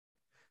player.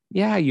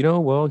 Yeah, he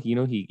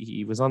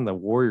was on the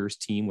Warriors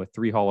team with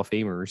 3 Hall of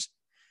Famers,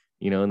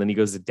 and then he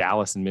goes to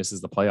Dallas and misses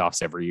the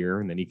playoffs every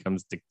year. And then he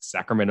comes to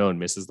Sacramento and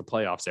misses the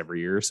playoffs every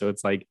year. So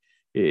it's like,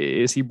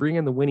 is he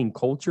bringing the winning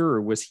culture,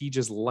 or was he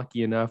just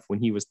lucky enough when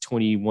he was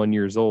 21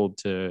 years old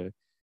to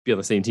be on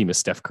the same team as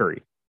Steph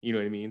Curry? You know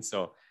what I mean?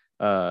 So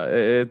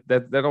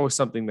that always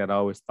something that I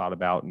always thought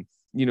about. And,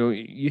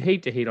 you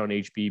hate to hate on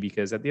HB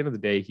because at the end of the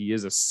day, he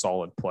is a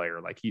solid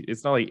player. Like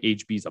it's not like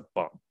HB's a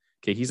bum.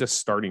 Okay. He's a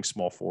starting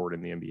small forward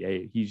in the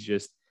NBA. He's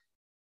just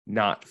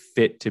not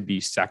fit to be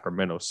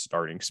Sacramento's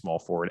starting small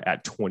forward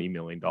at $20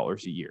 million a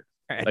year.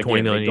 At again,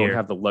 20 million they a don't year.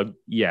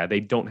 have they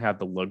don't have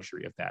the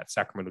luxury of that.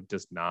 Sacramento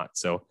does not.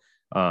 So,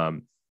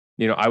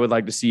 I would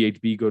like to see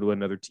HB go to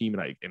another team,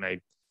 and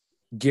I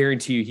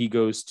guarantee you he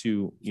goes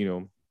to,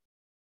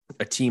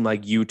 a team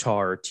like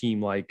Utah or a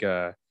team like,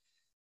 I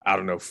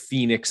don't know,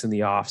 Phoenix in the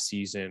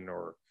offseason,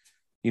 or,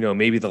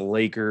 maybe the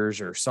Lakers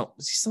or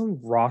some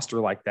roster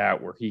like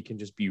that where he can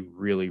just be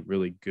really,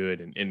 really good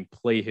and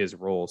play his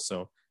role.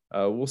 So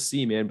we'll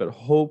see, man. But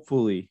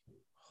hopefully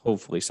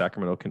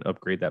Sacramento can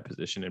upgrade that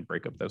position and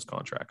break up those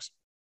contracts.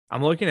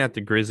 I'm looking at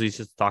the Grizzlies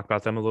just to talk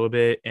about them a little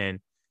bit. And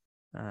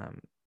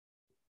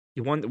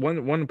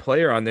one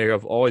player on there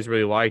I've always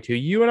really liked, who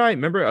you and I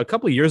remember a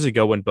couple of years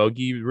ago when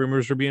bogey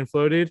rumors were being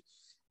floated.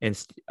 And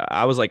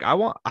I was like,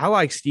 I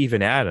like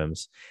Steven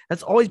Adams.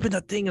 That's always been the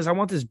thing, is I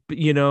want this,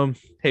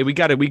 hey, we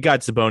got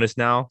Sabonis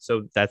now.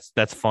 So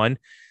that's fun.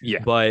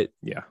 Yeah. But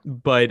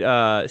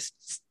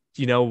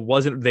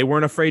they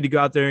weren't afraid to go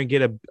out there and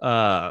get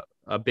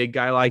a big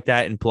guy like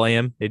that and play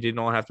him. They didn't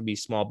all have to be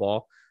small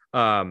ball.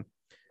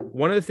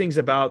 One of the things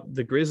about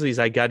the Grizzlies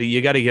you got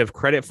to give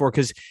credit for,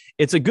 because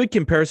it's a good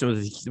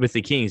comparison with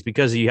the Kings,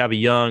 because you have a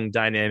young,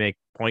 dynamic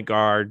point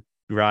guard,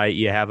 right?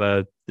 You have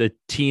the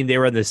team, they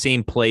were in the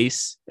same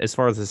place as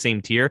far as the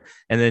same tier,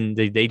 and then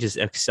they just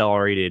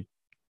accelerated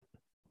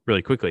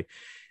really quickly.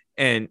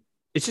 And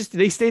it's just,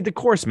 they stayed the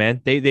course,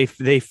 man. They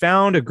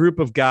found a group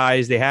of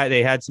guys. They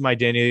had some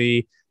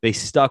identity. They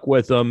stuck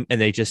with them, and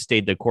they just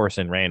stayed the course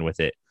and ran with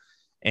it.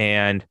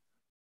 And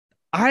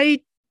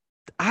I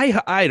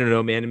don't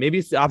know, man. Maybe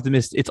it's the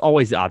optimist. It's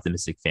always the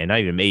optimistic fan. Not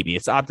even maybe.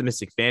 It's the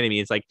optimistic fan of me.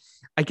 It's like,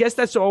 I guess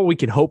that's all we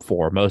can hope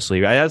for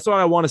mostly, right? That's what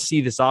I want to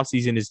see this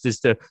offseason, is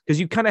just because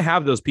you kind of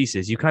have those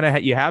pieces. You kind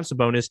of you have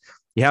Sabonis,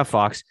 you have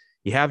Fox,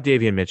 you have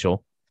Davion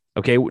Mitchell.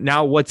 Okay,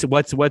 now what's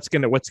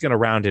gonna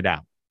round it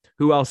out?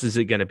 Who else is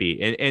it gonna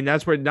be? And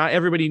that's where not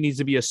everybody needs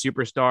to be a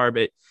superstar,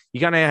 but you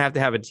kind of have to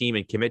have a team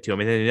and commit to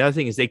them. And then the other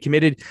thing is they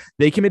committed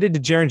to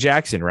Jaren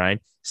Jackson,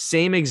 right?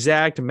 Same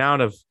exact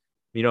amount of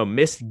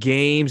missed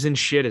games and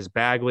shit as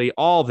Bagley,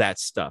 all that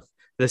stuff.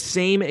 The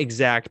same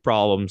exact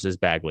problems as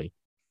Bagley,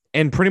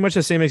 and pretty much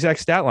the same exact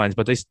stat lines,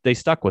 but they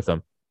stuck with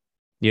them,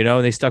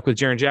 and they stuck with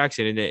Jaren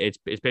Jackson, and it's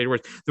paid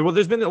worse. Well,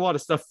 there's been a lot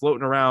of stuff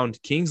floating around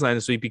Kingsland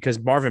this week because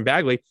Marvin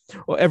Bagley,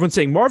 everyone's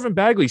saying Marvin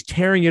Bagley's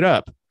tearing it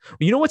up. Well,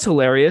 you know what's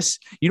hilarious?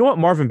 You know what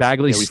Marvin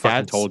Bagley's we stats?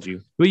 Fucking told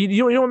you. Well,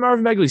 you know what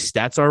Marvin Bagley's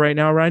stats are right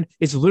now, Ryan?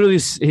 It's literally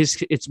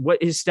it's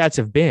what his stats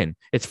have been.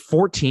 It's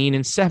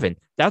 14-7.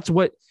 That's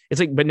what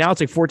it's like, but now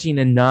it's like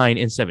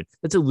 14-9-7.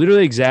 That's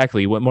literally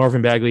exactly what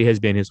Marvin Bagley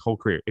has been his whole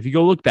career. If you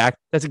go look back,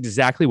 that's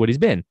exactly what he's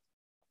been.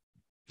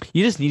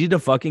 You just needed to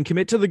fucking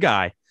commit to the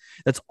guy.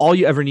 That's all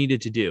you ever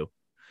needed to do.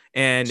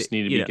 And just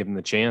need to be given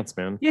the chance,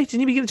 man. Yeah,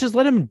 you need to just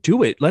let him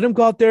do it. Let him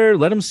go out there,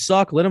 let him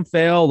suck, let him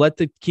fail, let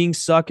the Kings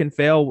suck and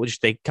fail,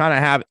 which they kind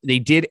of they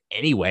did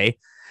anyway,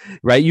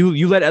 right?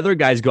 You let other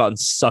guys go out and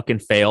suck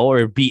and fail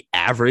or be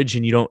average,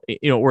 and you don't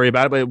worry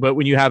about it. But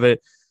when you have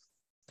it,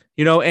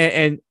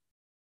 and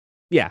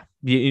yeah,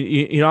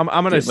 I'm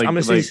gonna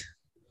say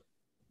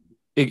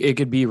it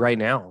could be right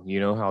now. You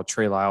know how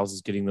Trey Lyles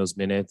is getting those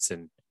minutes,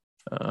 and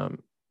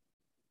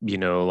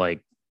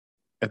like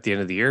at the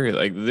end of the year,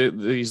 like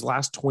these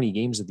last 20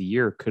 games of the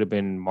year could have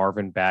been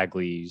Marvin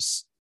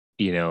Bagley's,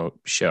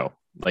 show.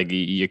 Like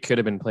you could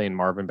have been playing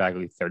Marvin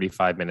Bagley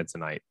 35 minutes a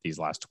night these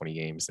last 20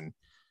 games, and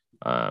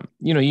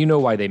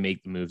why they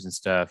make the moves and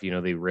stuff.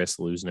 They risk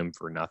losing him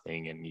for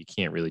nothing, and you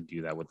can't really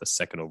do that with the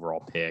second overall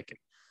pick.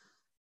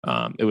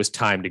 It was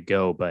time to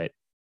go, but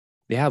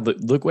yeah,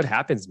 look what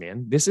happens,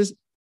 man. This is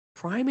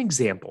prime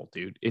example,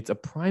 dude. It's a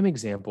prime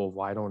example of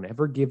why I don't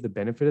ever give the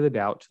benefit of the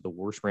doubt to the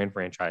worst ran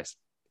franchise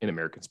in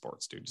American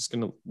sports, dude. Just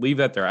gonna leave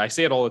that there. I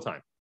say it all the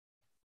time.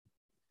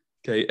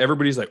 Okay,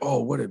 everybody's like,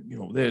 "Oh, what a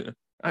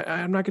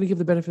I'm not gonna give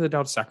the benefit of the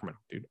doubt to Sacramento,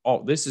 dude.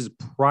 This is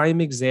prime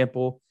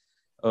example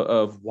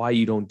of why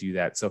you don't do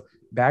that. So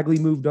Bagley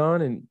moved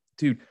on, and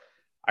dude,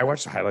 I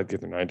watched the highlight the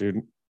other night,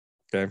 dude.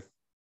 Okay,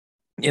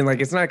 and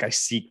like it's not like I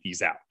seek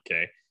these out.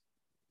 Okay,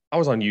 I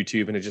was on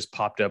YouTube and it just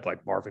popped up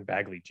like Marvin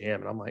Bagley jam,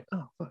 and I'm like,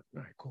 oh fuck,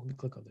 all right, cool. Let me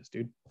click on this,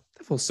 dude.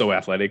 That feels so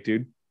athletic,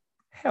 dude.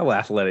 Hell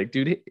athletic,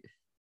 dude.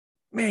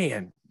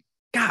 Man.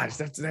 Gosh,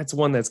 that's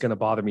one that's gonna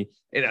bother me.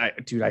 And I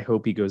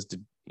hope he goes to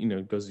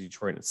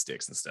Detroit and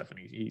sticks and stuff, and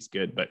he's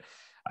good. But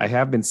I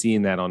have been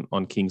seeing that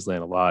on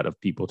Kingsland a lot of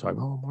people talking,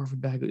 oh,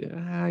 Marvin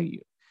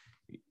Bagley,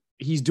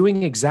 he's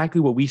doing exactly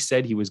what we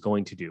said he was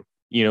going to do.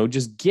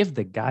 Just give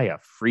the guy a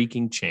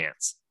freaking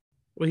chance.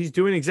 Well, he's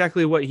doing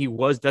exactly what he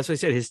was. That's what I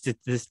said.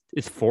 It's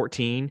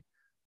 14-7.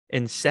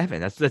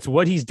 That's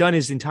what he's done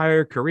his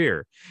entire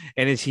career,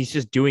 and he's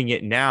just doing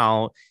it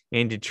now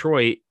in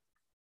Detroit,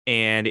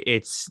 and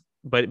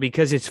but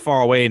because it's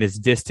far away and it's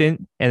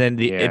distant, and then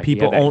he had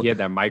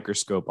that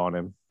microscope on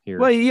him here.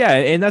 Well, yeah,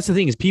 and that's the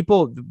thing is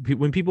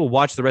when people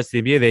watch the rest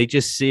of the NBA, they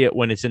just see it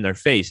when it's in their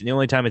face, and the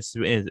only time it's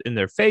in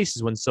their face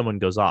is when someone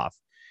goes off,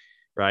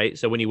 right?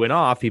 So when he went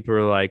off, people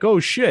are like, "Oh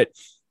shit,"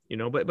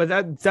 But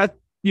that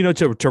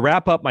to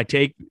wrap up my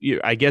take,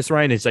 I guess,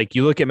 Ryan, it's like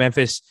you look at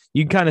Memphis,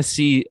 you kind of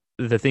see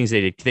the things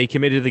they did. They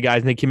committed to the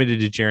guys and they committed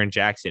to Jaren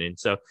Jackson. And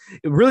so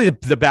really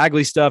the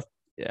Bagley stuff,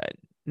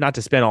 not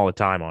to spend all the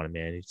time on it,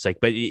 man. It's like,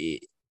 but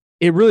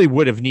it really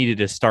would have needed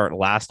to start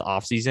last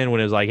offseason when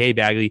it was like, hey,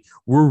 Bagley,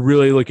 we're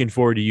really looking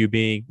forward to you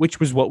being,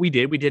 which was what we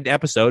did. We did an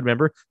episode,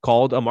 remember,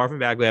 called a Marvin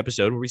Bagley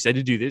episode where we said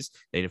to do this.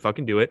 They didn't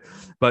fucking do it.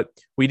 But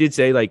we did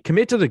say, like,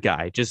 commit to the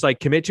guy. Just like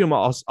commit to him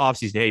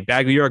offseason. Hey,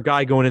 Bagley, you're a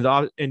guy going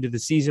into the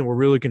season. We're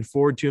really looking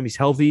forward to him. He's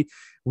healthy.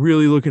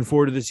 Really looking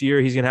forward to this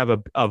year. He's going to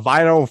have a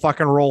vital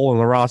fucking role in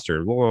the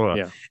roster.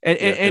 Yeah. And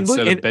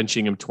instead of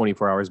benching him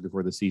 24 hours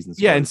before the season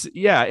starts.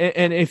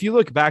 And if you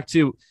look back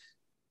to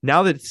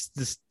now that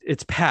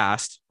it's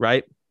passed,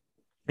 right?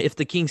 If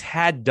the Kings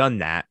had done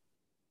that,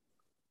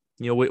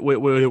 we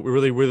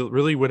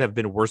really would have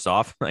been worse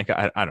off. Like,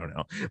 I don't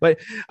know, but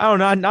I don't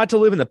know, not to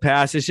live in the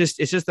past. It's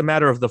just a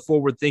matter of the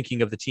forward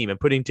thinking of the team and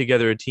putting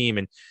together a team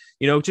and,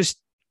 just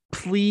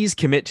please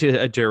commit to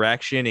a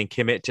direction and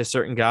commit to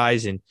certain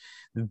guys and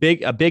a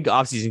big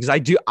offseason.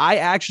 Because I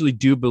actually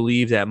do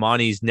believe that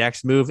Monty's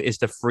next move is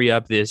to free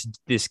up this,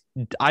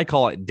 I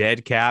call it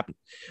dead cap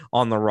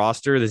on the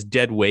roster, this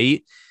dead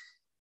weight,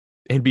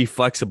 and be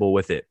flexible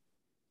with it.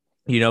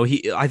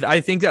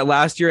 I think that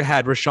last year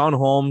had Rashawn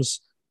Holmes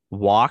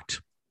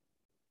walked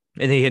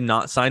and they had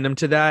not signed him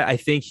to that, I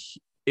think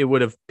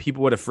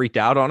people would have freaked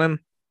out on him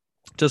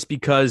just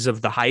because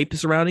of the hype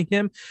surrounding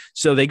him.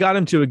 So they got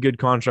him to a good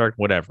contract,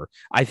 whatever.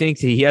 I think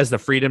he has the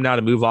freedom now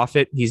to move off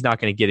it. He's not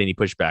going to get any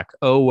pushback.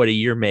 Oh, what a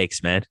year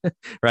makes, man.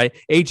 Right.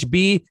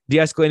 HB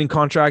de-escalating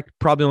contract,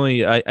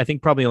 probably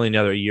only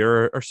another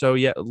year or so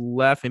yet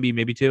left,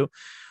 maybe two.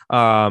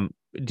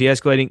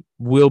 De-escalating,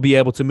 will be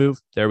able to move.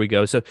 There we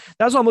go. So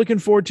that's what I'm looking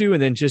forward to.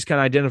 And then just kind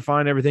of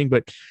identifying everything.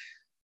 But,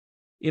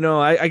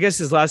 I guess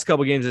his last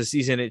couple of games of the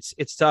season,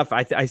 it's tough.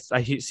 I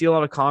see a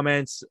lot of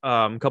comments,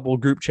 a couple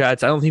of group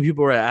chats. I don't think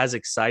people are as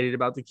excited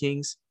about the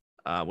Kings,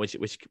 which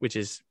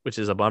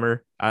is a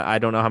bummer. I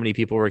don't know how many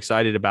people were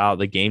excited about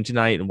the game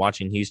tonight and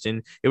watching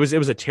Houston. It was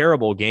a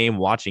terrible game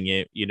watching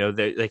it.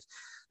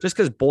 Just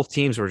because both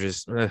teams were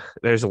just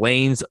there's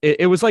lanes.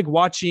 It was like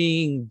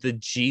watching the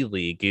G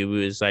League. It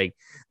was like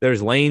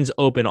there's lanes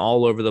open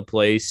all over the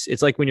place.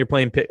 It's like when you're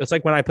playing. It's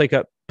like when I pick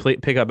up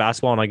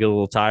basketball and I get a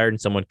little tired and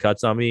someone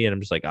cuts on me and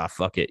I'm just like,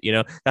 fuck it.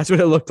 That's what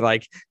it looked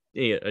like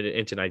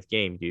in tonight's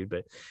game, dude.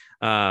 But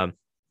I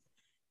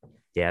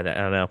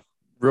don't know.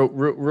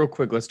 Real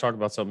quick, let's talk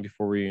about something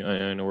before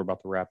I know we're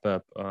about to wrap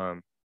up.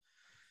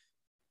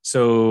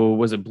 So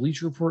was it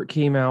Bleacher Report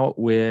came out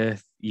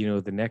with,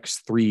 the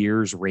next 3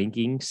 years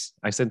rankings?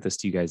 I sent this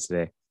to you guys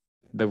today.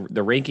 The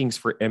rankings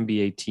for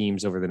NBA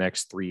teams over the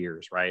next 3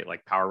 years, right?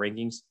 Like power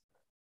rankings.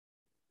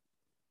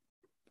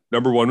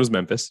 Number 1 was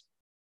Memphis,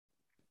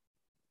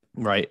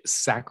 right?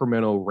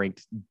 Sacramento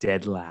ranked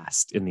dead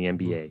last in the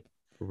NBA.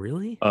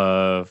 Really?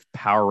 Of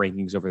power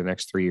rankings over the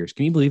next 3 years.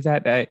 Can you believe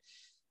that?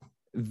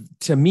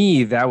 To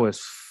me, that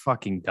was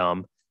fucking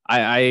dumb.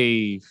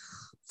 I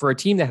for a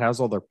team that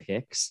has all their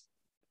picks,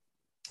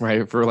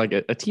 right? For like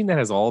a team that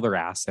has all their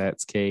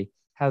assets,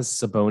 has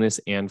Sabonis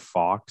and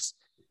Fox,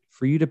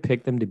 for you to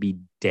pick them to be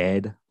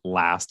dead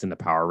last in the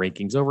power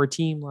rankings over a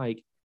team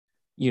like,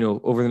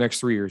 over the next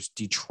 3 years,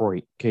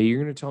 Detroit. Okay.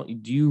 You're going to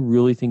do you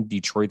really think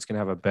Detroit's going to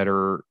have a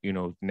better,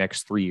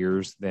 next 3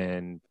 years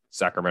than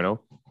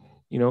Sacramento?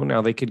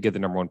 Now they could get the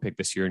number 1 pick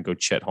this year and go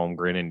Chet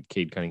Holmgren and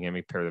Cade Cunningham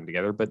and pair them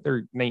together, but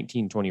they're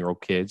 19, 20-year-old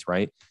kids,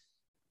 right?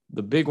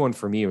 The big one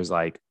for me was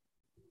like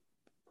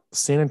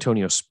San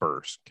Antonio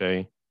Spurs.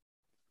 Okay.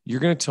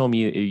 You're going to tell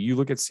me, you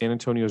look at San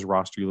Antonio's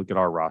roster, you look at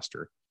our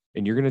roster,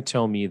 and you're going to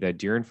tell me that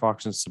De'Aaron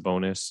Fox and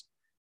Sabonis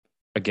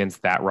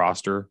against that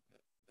roster,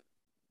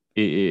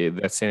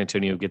 that San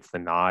Antonio gets the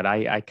nod.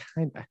 I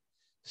kind of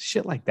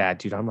shit like that,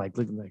 dude. I'm like,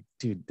 looking like,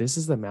 dude, this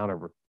is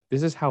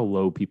how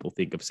low people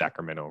think of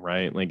Sacramento,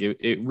 right? Like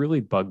it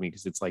really bugged me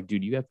because it's like,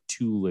 dude, you have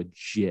two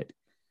legit,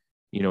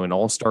 an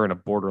all-star and a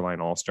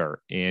borderline all-star,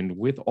 and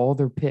with all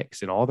their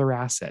picks and all their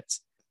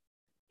assets,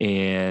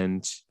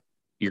 and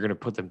you're going to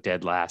put them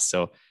dead last.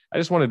 So I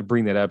just wanted to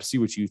bring that up, see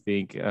what you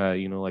think.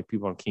 Like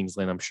people on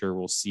Kingsland, I'm sure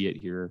we'll see it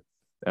here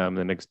the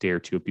next day or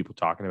two of people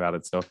talking about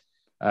it. So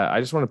I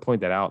just want to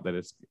point that out, that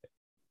it's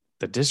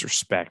the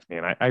disrespect,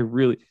 man. I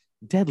really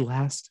dead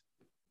last.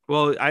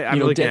 Well, I'm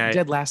looking at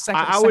dead last.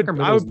 I would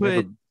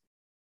put.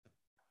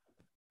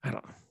 I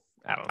don't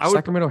know.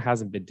 Sacramento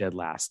hasn't been dead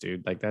last,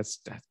 dude. Like that's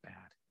bad.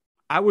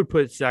 I would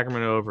put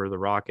Sacramento over the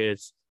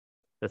Rockets,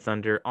 the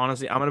Thunder.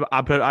 Honestly,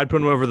 I'd put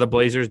them over the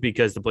Blazers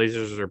because the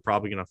Blazers are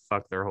probably gonna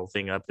fuck their whole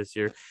thing up this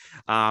year.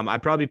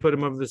 I'd probably put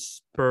them over the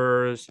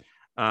Spurs.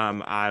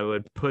 I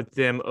would put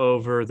them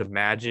over the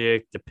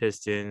Magic, the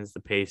Pistons, the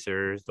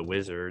Pacers, the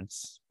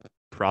Wizards.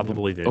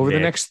 Probably the over Knicks.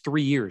 The next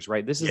 3 years,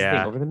 right? This is the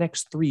thing. Over the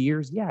next 3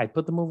 years, I'd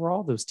put them over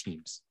all those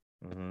teams.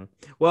 Mm-hmm.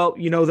 Well,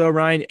 though,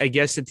 Ryan, I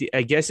guess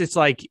it's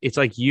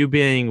like you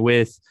being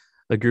with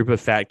a group of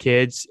fat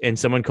kids and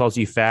someone calls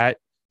you fat,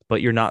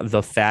 but you're not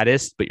the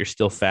fattest, but you're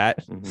still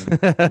fat.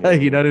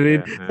 Mm-hmm. You know what I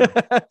mean?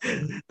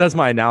 Yeah. That's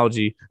my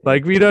analogy.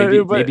 Like maybe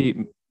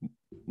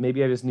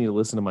I just need to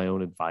listen to my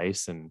own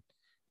advice and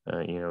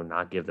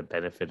not give the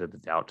benefit of the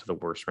doubt to the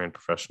worst ran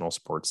professional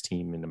sports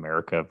team in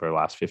America for the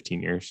last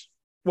 15 years.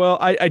 Well,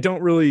 I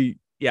don't really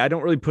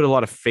put a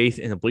lot of faith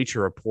in the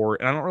Bleacher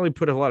Report, and I don't really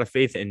put a lot of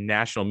faith in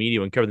national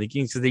media when covering the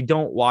Kings because they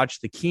don't watch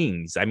the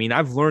Kings. I mean,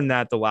 I've learned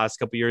that the last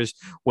couple of years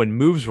when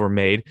moves were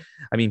made.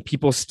 I mean,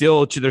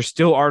 there's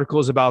still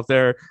articles out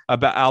there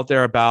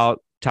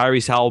about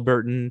Tyrese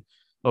Halliburton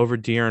over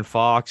De'Aaron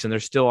Fox, and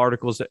there's still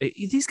articles.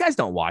 These guys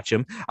don't watch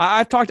them.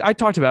 I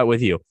talked about it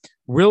with you.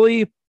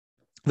 Really,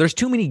 there's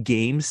too many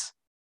games.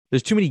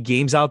 There's too many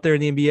games out there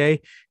in the NBA.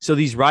 So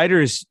these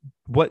writers,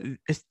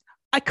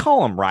 I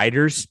call them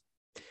writers.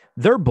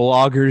 They're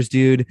bloggers,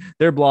 dude.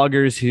 They're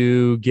bloggers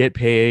who get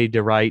paid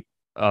to write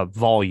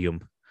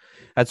volume.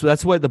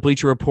 That's what the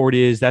Bleacher Report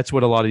is. That's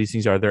what a lot of these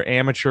things are. They're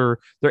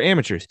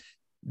amateurs.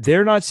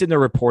 They're not sitting there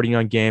reporting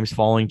on games,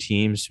 following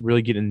teams,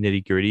 really getting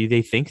nitty gritty.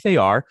 They think they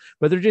are,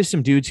 but they're just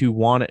some dudes who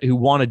want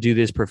to do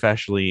this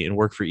professionally and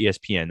work for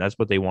ESPN. That's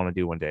what they want to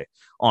do one day,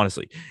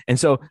 honestly. And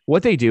so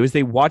what they do is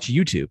they watch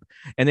YouTube,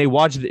 and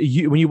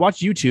when you watch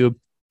YouTube,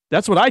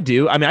 that's what I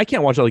do. I mean, I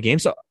can't watch all the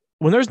games. So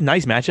when there's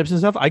nice matchups and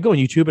stuff, I go on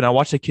YouTube and I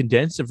watch the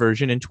condensed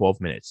version in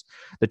 12 minutes,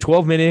 the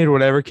 12-minute or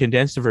whatever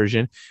condensed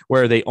version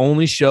where they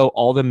only show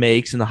all the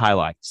makes and the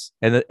highlights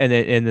and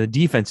the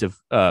defensive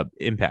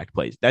impact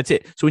plays. That's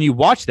it. So when you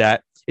watch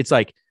that, it's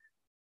like,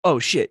 oh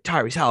shit,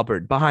 Tyrese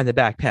Halliburton behind the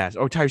back pass.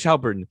 Oh, Tyrese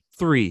Halliburton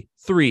 3.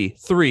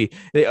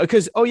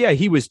 Because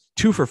he was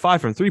 2 for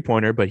 5 from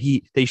 3-pointer, but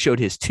they showed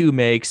his 2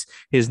 makes,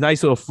 his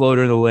nice little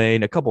floater in the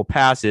lane, a couple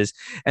passes,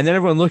 and then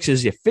everyone looks at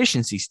his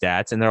efficiency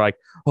stats and they're like,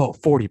 oh,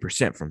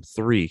 40% from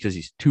 3 because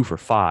he's 2 for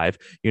 5,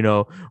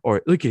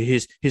 or look at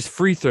his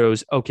free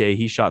throws. Okay,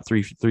 he shot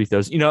 3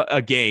 throws,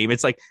 a game.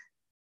 It's like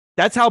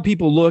that's how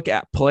people look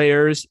at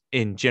players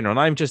in general,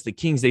 not even just the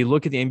Kings. They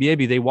look at the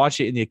NBA, they watch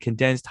it in the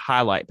condensed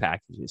highlight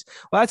packages.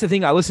 Well, that's the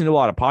thing. I listen to a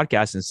lot of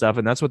podcasts and stuff,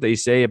 and that's what they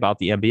say about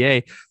the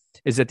NBA.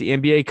 Is that the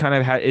NBA kind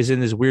of is in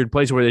this weird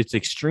place where it's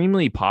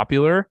extremely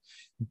popular,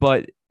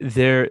 but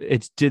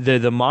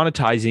the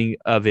monetizing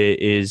of it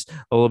is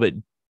a little bit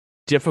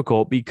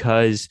difficult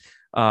because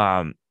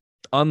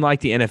unlike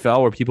the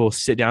NFL where people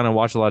sit down and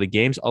watch a lot of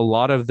games, a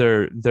lot of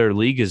their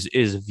league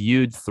is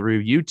viewed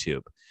through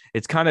YouTube.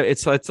 It's kind of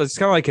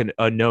like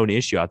a known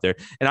issue out there,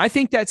 and I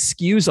think that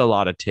skews a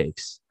lot of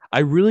takes. I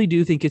really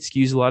do think it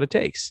skews a lot of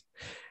takes.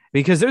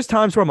 Because there's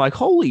times where I'm like,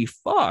 holy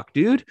fuck,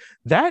 dude,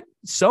 that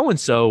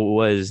so-and-so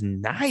was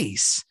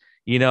nice,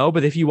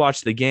 but if you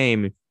watch the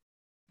game,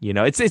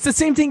 it's the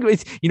same thing.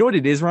 It's, you know what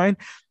it is, Ryan?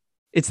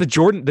 It's the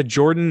Jordan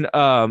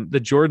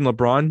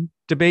LeBron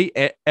debate.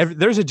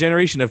 There's a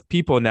generation of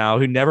people now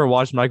who never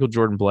watched Michael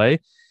Jordan play.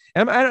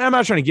 And I'm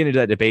not trying to get into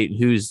that debate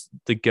who's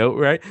the GOAT,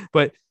 right?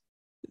 But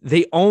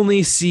they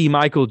only see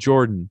Michael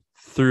Jordan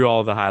through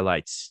all the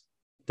highlights.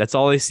 That's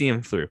all they see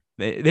him through.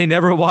 They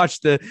never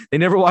watched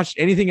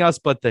anything else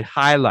but the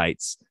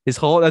highlights.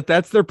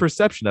 That's their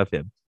perception of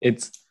him.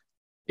 It's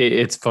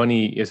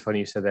funny. It's funny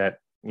you said that.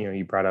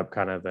 You brought up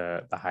kind of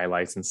the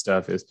highlights and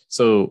stuff.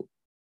 So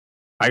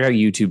I got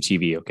YouTube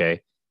TV,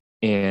 okay,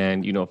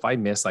 and if I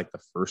miss like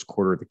the first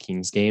quarter of the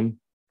Kings game,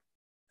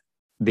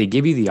 they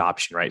give you the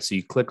option, right? So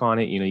you click on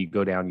it. You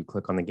go down, you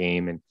click on the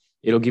game, and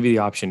it'll give you the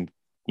option.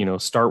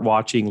 Start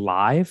watching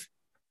live.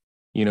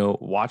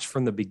 Watch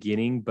from the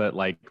beginning, but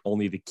like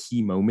only the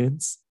key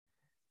moments.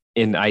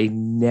 And I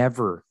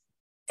never,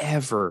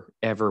 ever,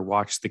 ever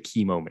watch the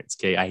key moments.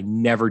 Okay. I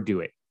never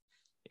do it.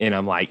 And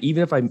I'm like,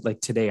 even if I'm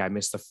like today, I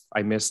missed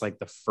like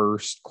the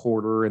first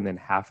quarter and then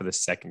half of the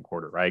second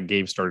quarter, right?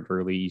 Game started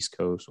early, East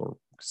Coast or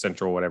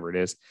Central, whatever it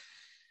is.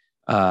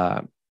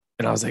 And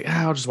I was like,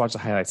 I'll just watch the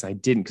highlights. And I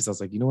didn't, because I was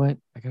like, you know what?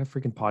 I got a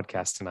freaking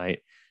podcast tonight.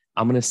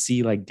 I'm going to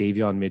see like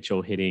Davion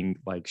Mitchell hitting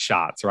like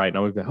shots, right? And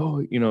I'm going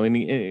to go, and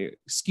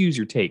excuse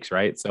your takes,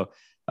 right? So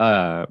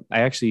I'm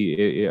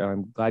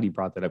glad you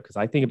brought that up because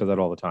I think about that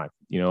all the time.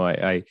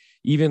 I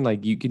even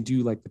like you can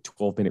do like the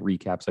 12-minute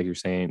recaps, like you're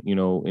saying,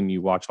 and you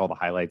watch all the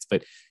highlights,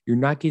 but you're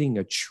not getting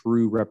a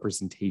true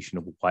representation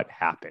of what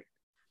happened,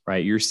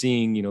 right? You're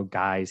seeing,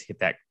 guys hit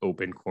that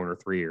open corner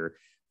 3 or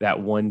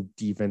that one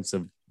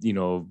defensive,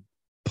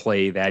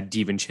 play that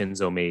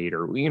DiVincenzo made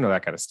or,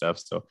 that kind of stuff.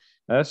 So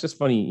that's just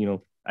funny.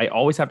 I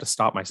always have to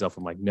stop myself.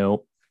 I'm like,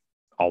 no,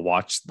 I'll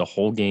watch the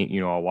whole game.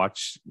 I'll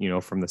watch,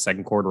 from the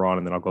second quarter on,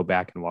 and then I'll go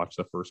back and watch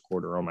the first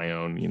quarter on my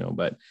own,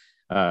 but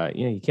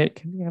you can't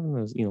be having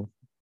those,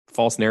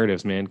 false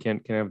narratives, man.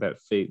 Can't have that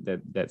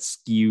that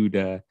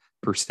skewed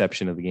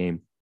perception of the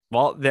game.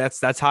 Well,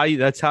 that's how,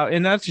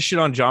 and that's just shit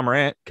on John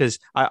Morant. Cause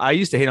I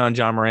used to hate on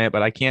John Morant,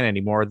 but I can't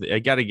anymore. I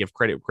got to give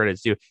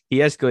credit's due. He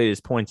escalated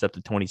his points up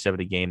to 27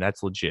 a game.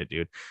 That's legit,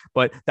 dude.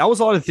 But that was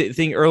a lot of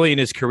thing early in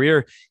his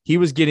career. He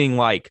was getting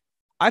like,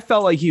 I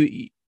felt like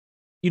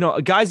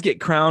guys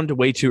get crowned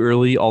way too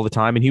early all the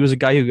time. And he was a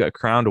guy who got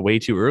crowned way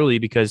too early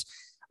because,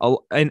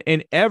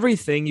 and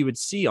everything you would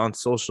see on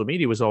social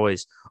media was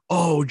always,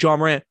 oh, John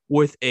Morant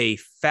with a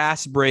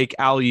fast break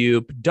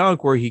alley-oop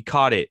dunk where he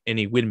caught it and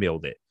he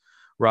windmilled it.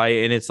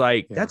 Right. And it's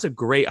like, that's a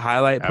great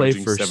highlight play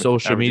for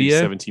social media.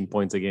 17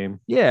 points a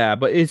game. Yeah.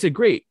 But it's a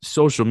great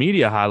social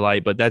media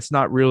highlight, but that's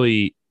not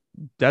really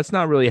that's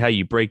not really how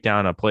you break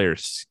down a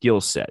player's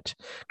skill set.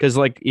 Because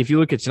like if you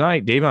look at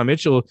tonight, Davion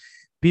Mitchell,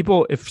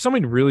 people, if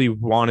someone really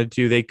wanted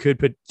to, they could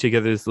put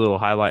together this little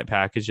highlight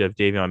package of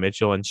Davion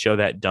Mitchell and show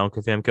that dunk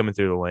of him coming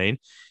through the lane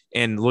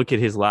and look at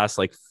his last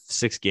like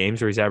 6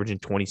 games where he's averaging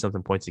 20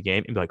 something points a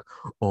game and be like,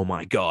 oh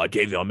my God,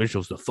 Davion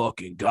Mitchell's the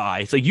fucking guy.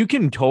 It's like you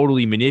can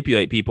totally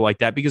manipulate people like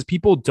that because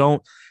people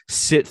don't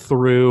sit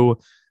through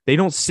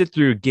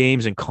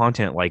games and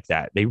content like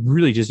that. They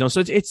really just don't.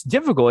 So it's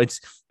difficult.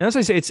 As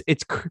I say,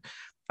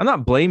 I'm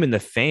not blaming the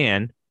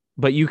fan,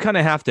 but you kind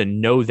of have to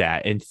know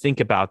that and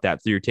think about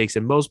that through your takes.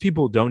 And most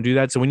people don't do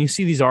that. So when you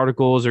see these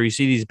articles or you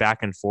see these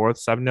back and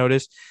forths, I've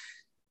noticed,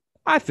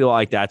 I feel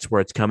like that's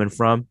where it's coming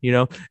from.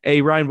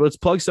 Hey, Ryan, let's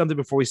plug something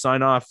before we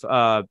sign off.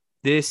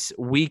 This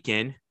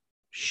weekend,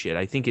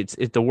 I think it's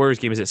the Warriors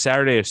game. Is it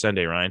Saturday or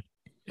Sunday, Ryan?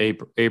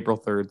 April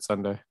 3rd,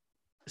 Sunday.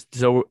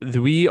 So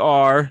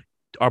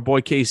our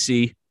boy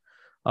KC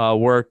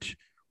worked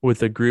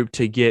with a group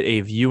to get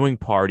a viewing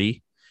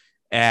party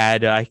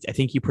at, I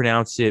think you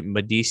pronounce it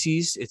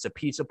Medici's. It's a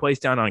pizza place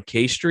down on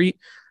K Street.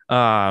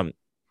 Ryan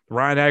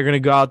and I are going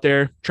to go out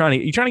there.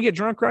 You trying to get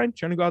drunk, Ryan?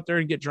 Trying to go out there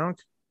and get drunk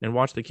and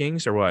watch the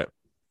Kings or what?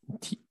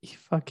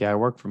 Fuck yeah. I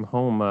work from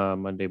home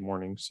Monday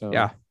morning. So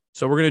yeah.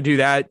 So we're going to do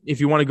that. If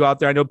you want to go out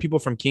there, I know people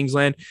from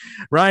Kingsland.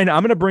 Ryan,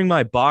 I'm going to bring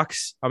my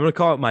box. I'm going to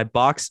call it my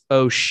box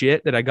oh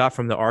shit that I got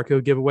from the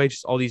Arco giveaway.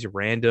 Just all these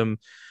random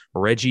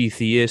Reggie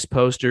Theus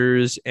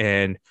posters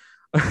and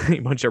a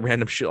bunch of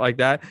random shit like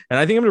that. And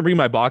I think I'm going to bring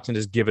my box and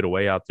just give it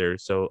away out there.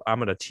 So I'm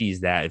going to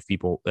tease that if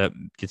that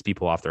gets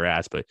people off their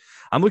ass. But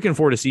I'm looking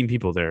forward to seeing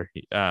people there.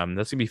 That's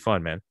going to be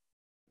fun, man.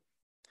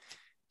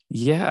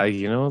 Yeah,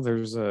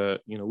 there's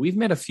we've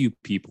met a few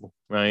people,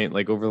 right?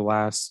 Like over the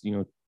last,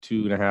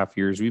 2.5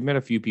 years, we've met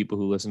a few people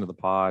who listen to the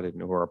pod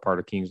and who are a part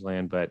of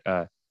Kingsland, but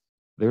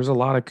there's a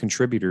lot of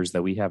contributors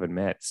that we haven't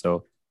met.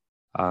 So,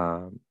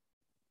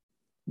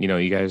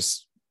 you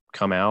guys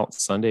come out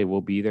Sunday,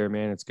 we'll be there,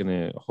 man.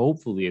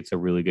 Hopefully it's a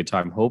really good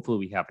time. Hopefully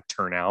we have a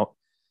turnout.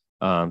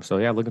 So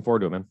yeah, looking forward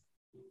to it, man.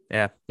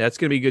 Yeah, that's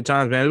going to be good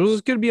times, man. It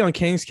was good to be on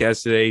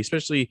Kingscast today,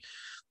 especially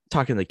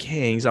talking the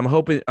Kings. I'm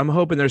hoping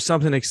there's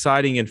something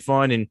exciting and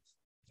fun, and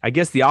I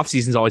guess the off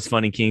season is always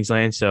fun in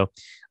Kingsland, so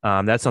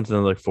that's something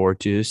to look forward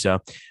to. So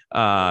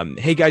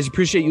hey guys,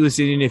 appreciate you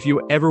listening. If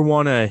you ever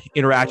want to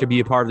interact or be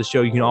a part of the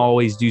show, you can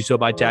always do so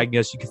by tagging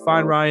us. You can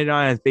find Ryan and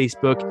I on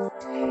Facebook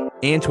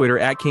and Twitter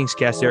at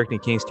Kingscast Eric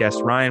and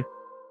Kingscast Ryan.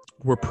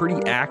 We're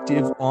pretty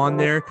active on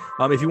there.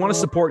 If you want to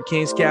support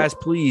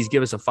Kingscast, please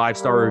give us a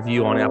 5-star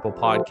review on Apple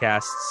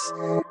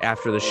Podcasts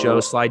after the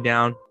show. Slide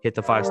down, hit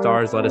the 5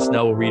 stars. Let us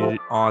know. We'll read it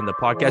on the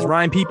podcast.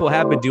 Ryan, people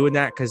have been doing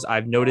that because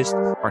I've noticed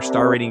our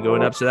star rating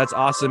going up. So that's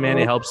awesome, man.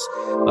 It helps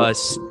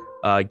us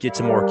get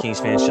to more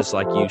Kings fans just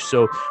like you.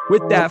 So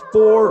with that,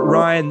 for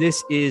Ryan,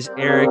 this is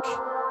Eric.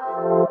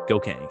 Go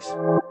Kings.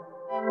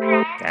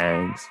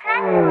 Thanks.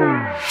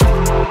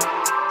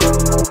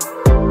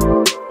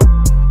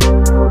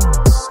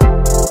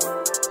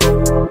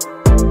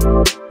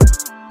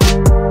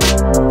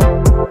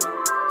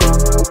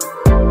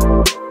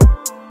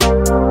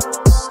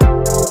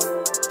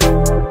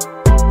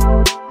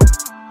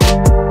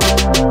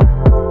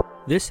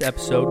 This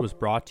episode was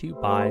brought to you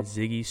by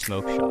Ziggy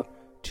Smoke Shop,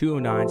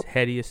 209's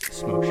headiest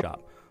smoke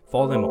shop.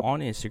 Follow them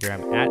on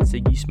Instagram at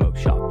Ziggy Smoke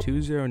Shop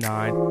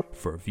 209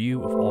 for a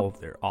view of all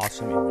of their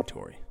awesome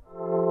inventory.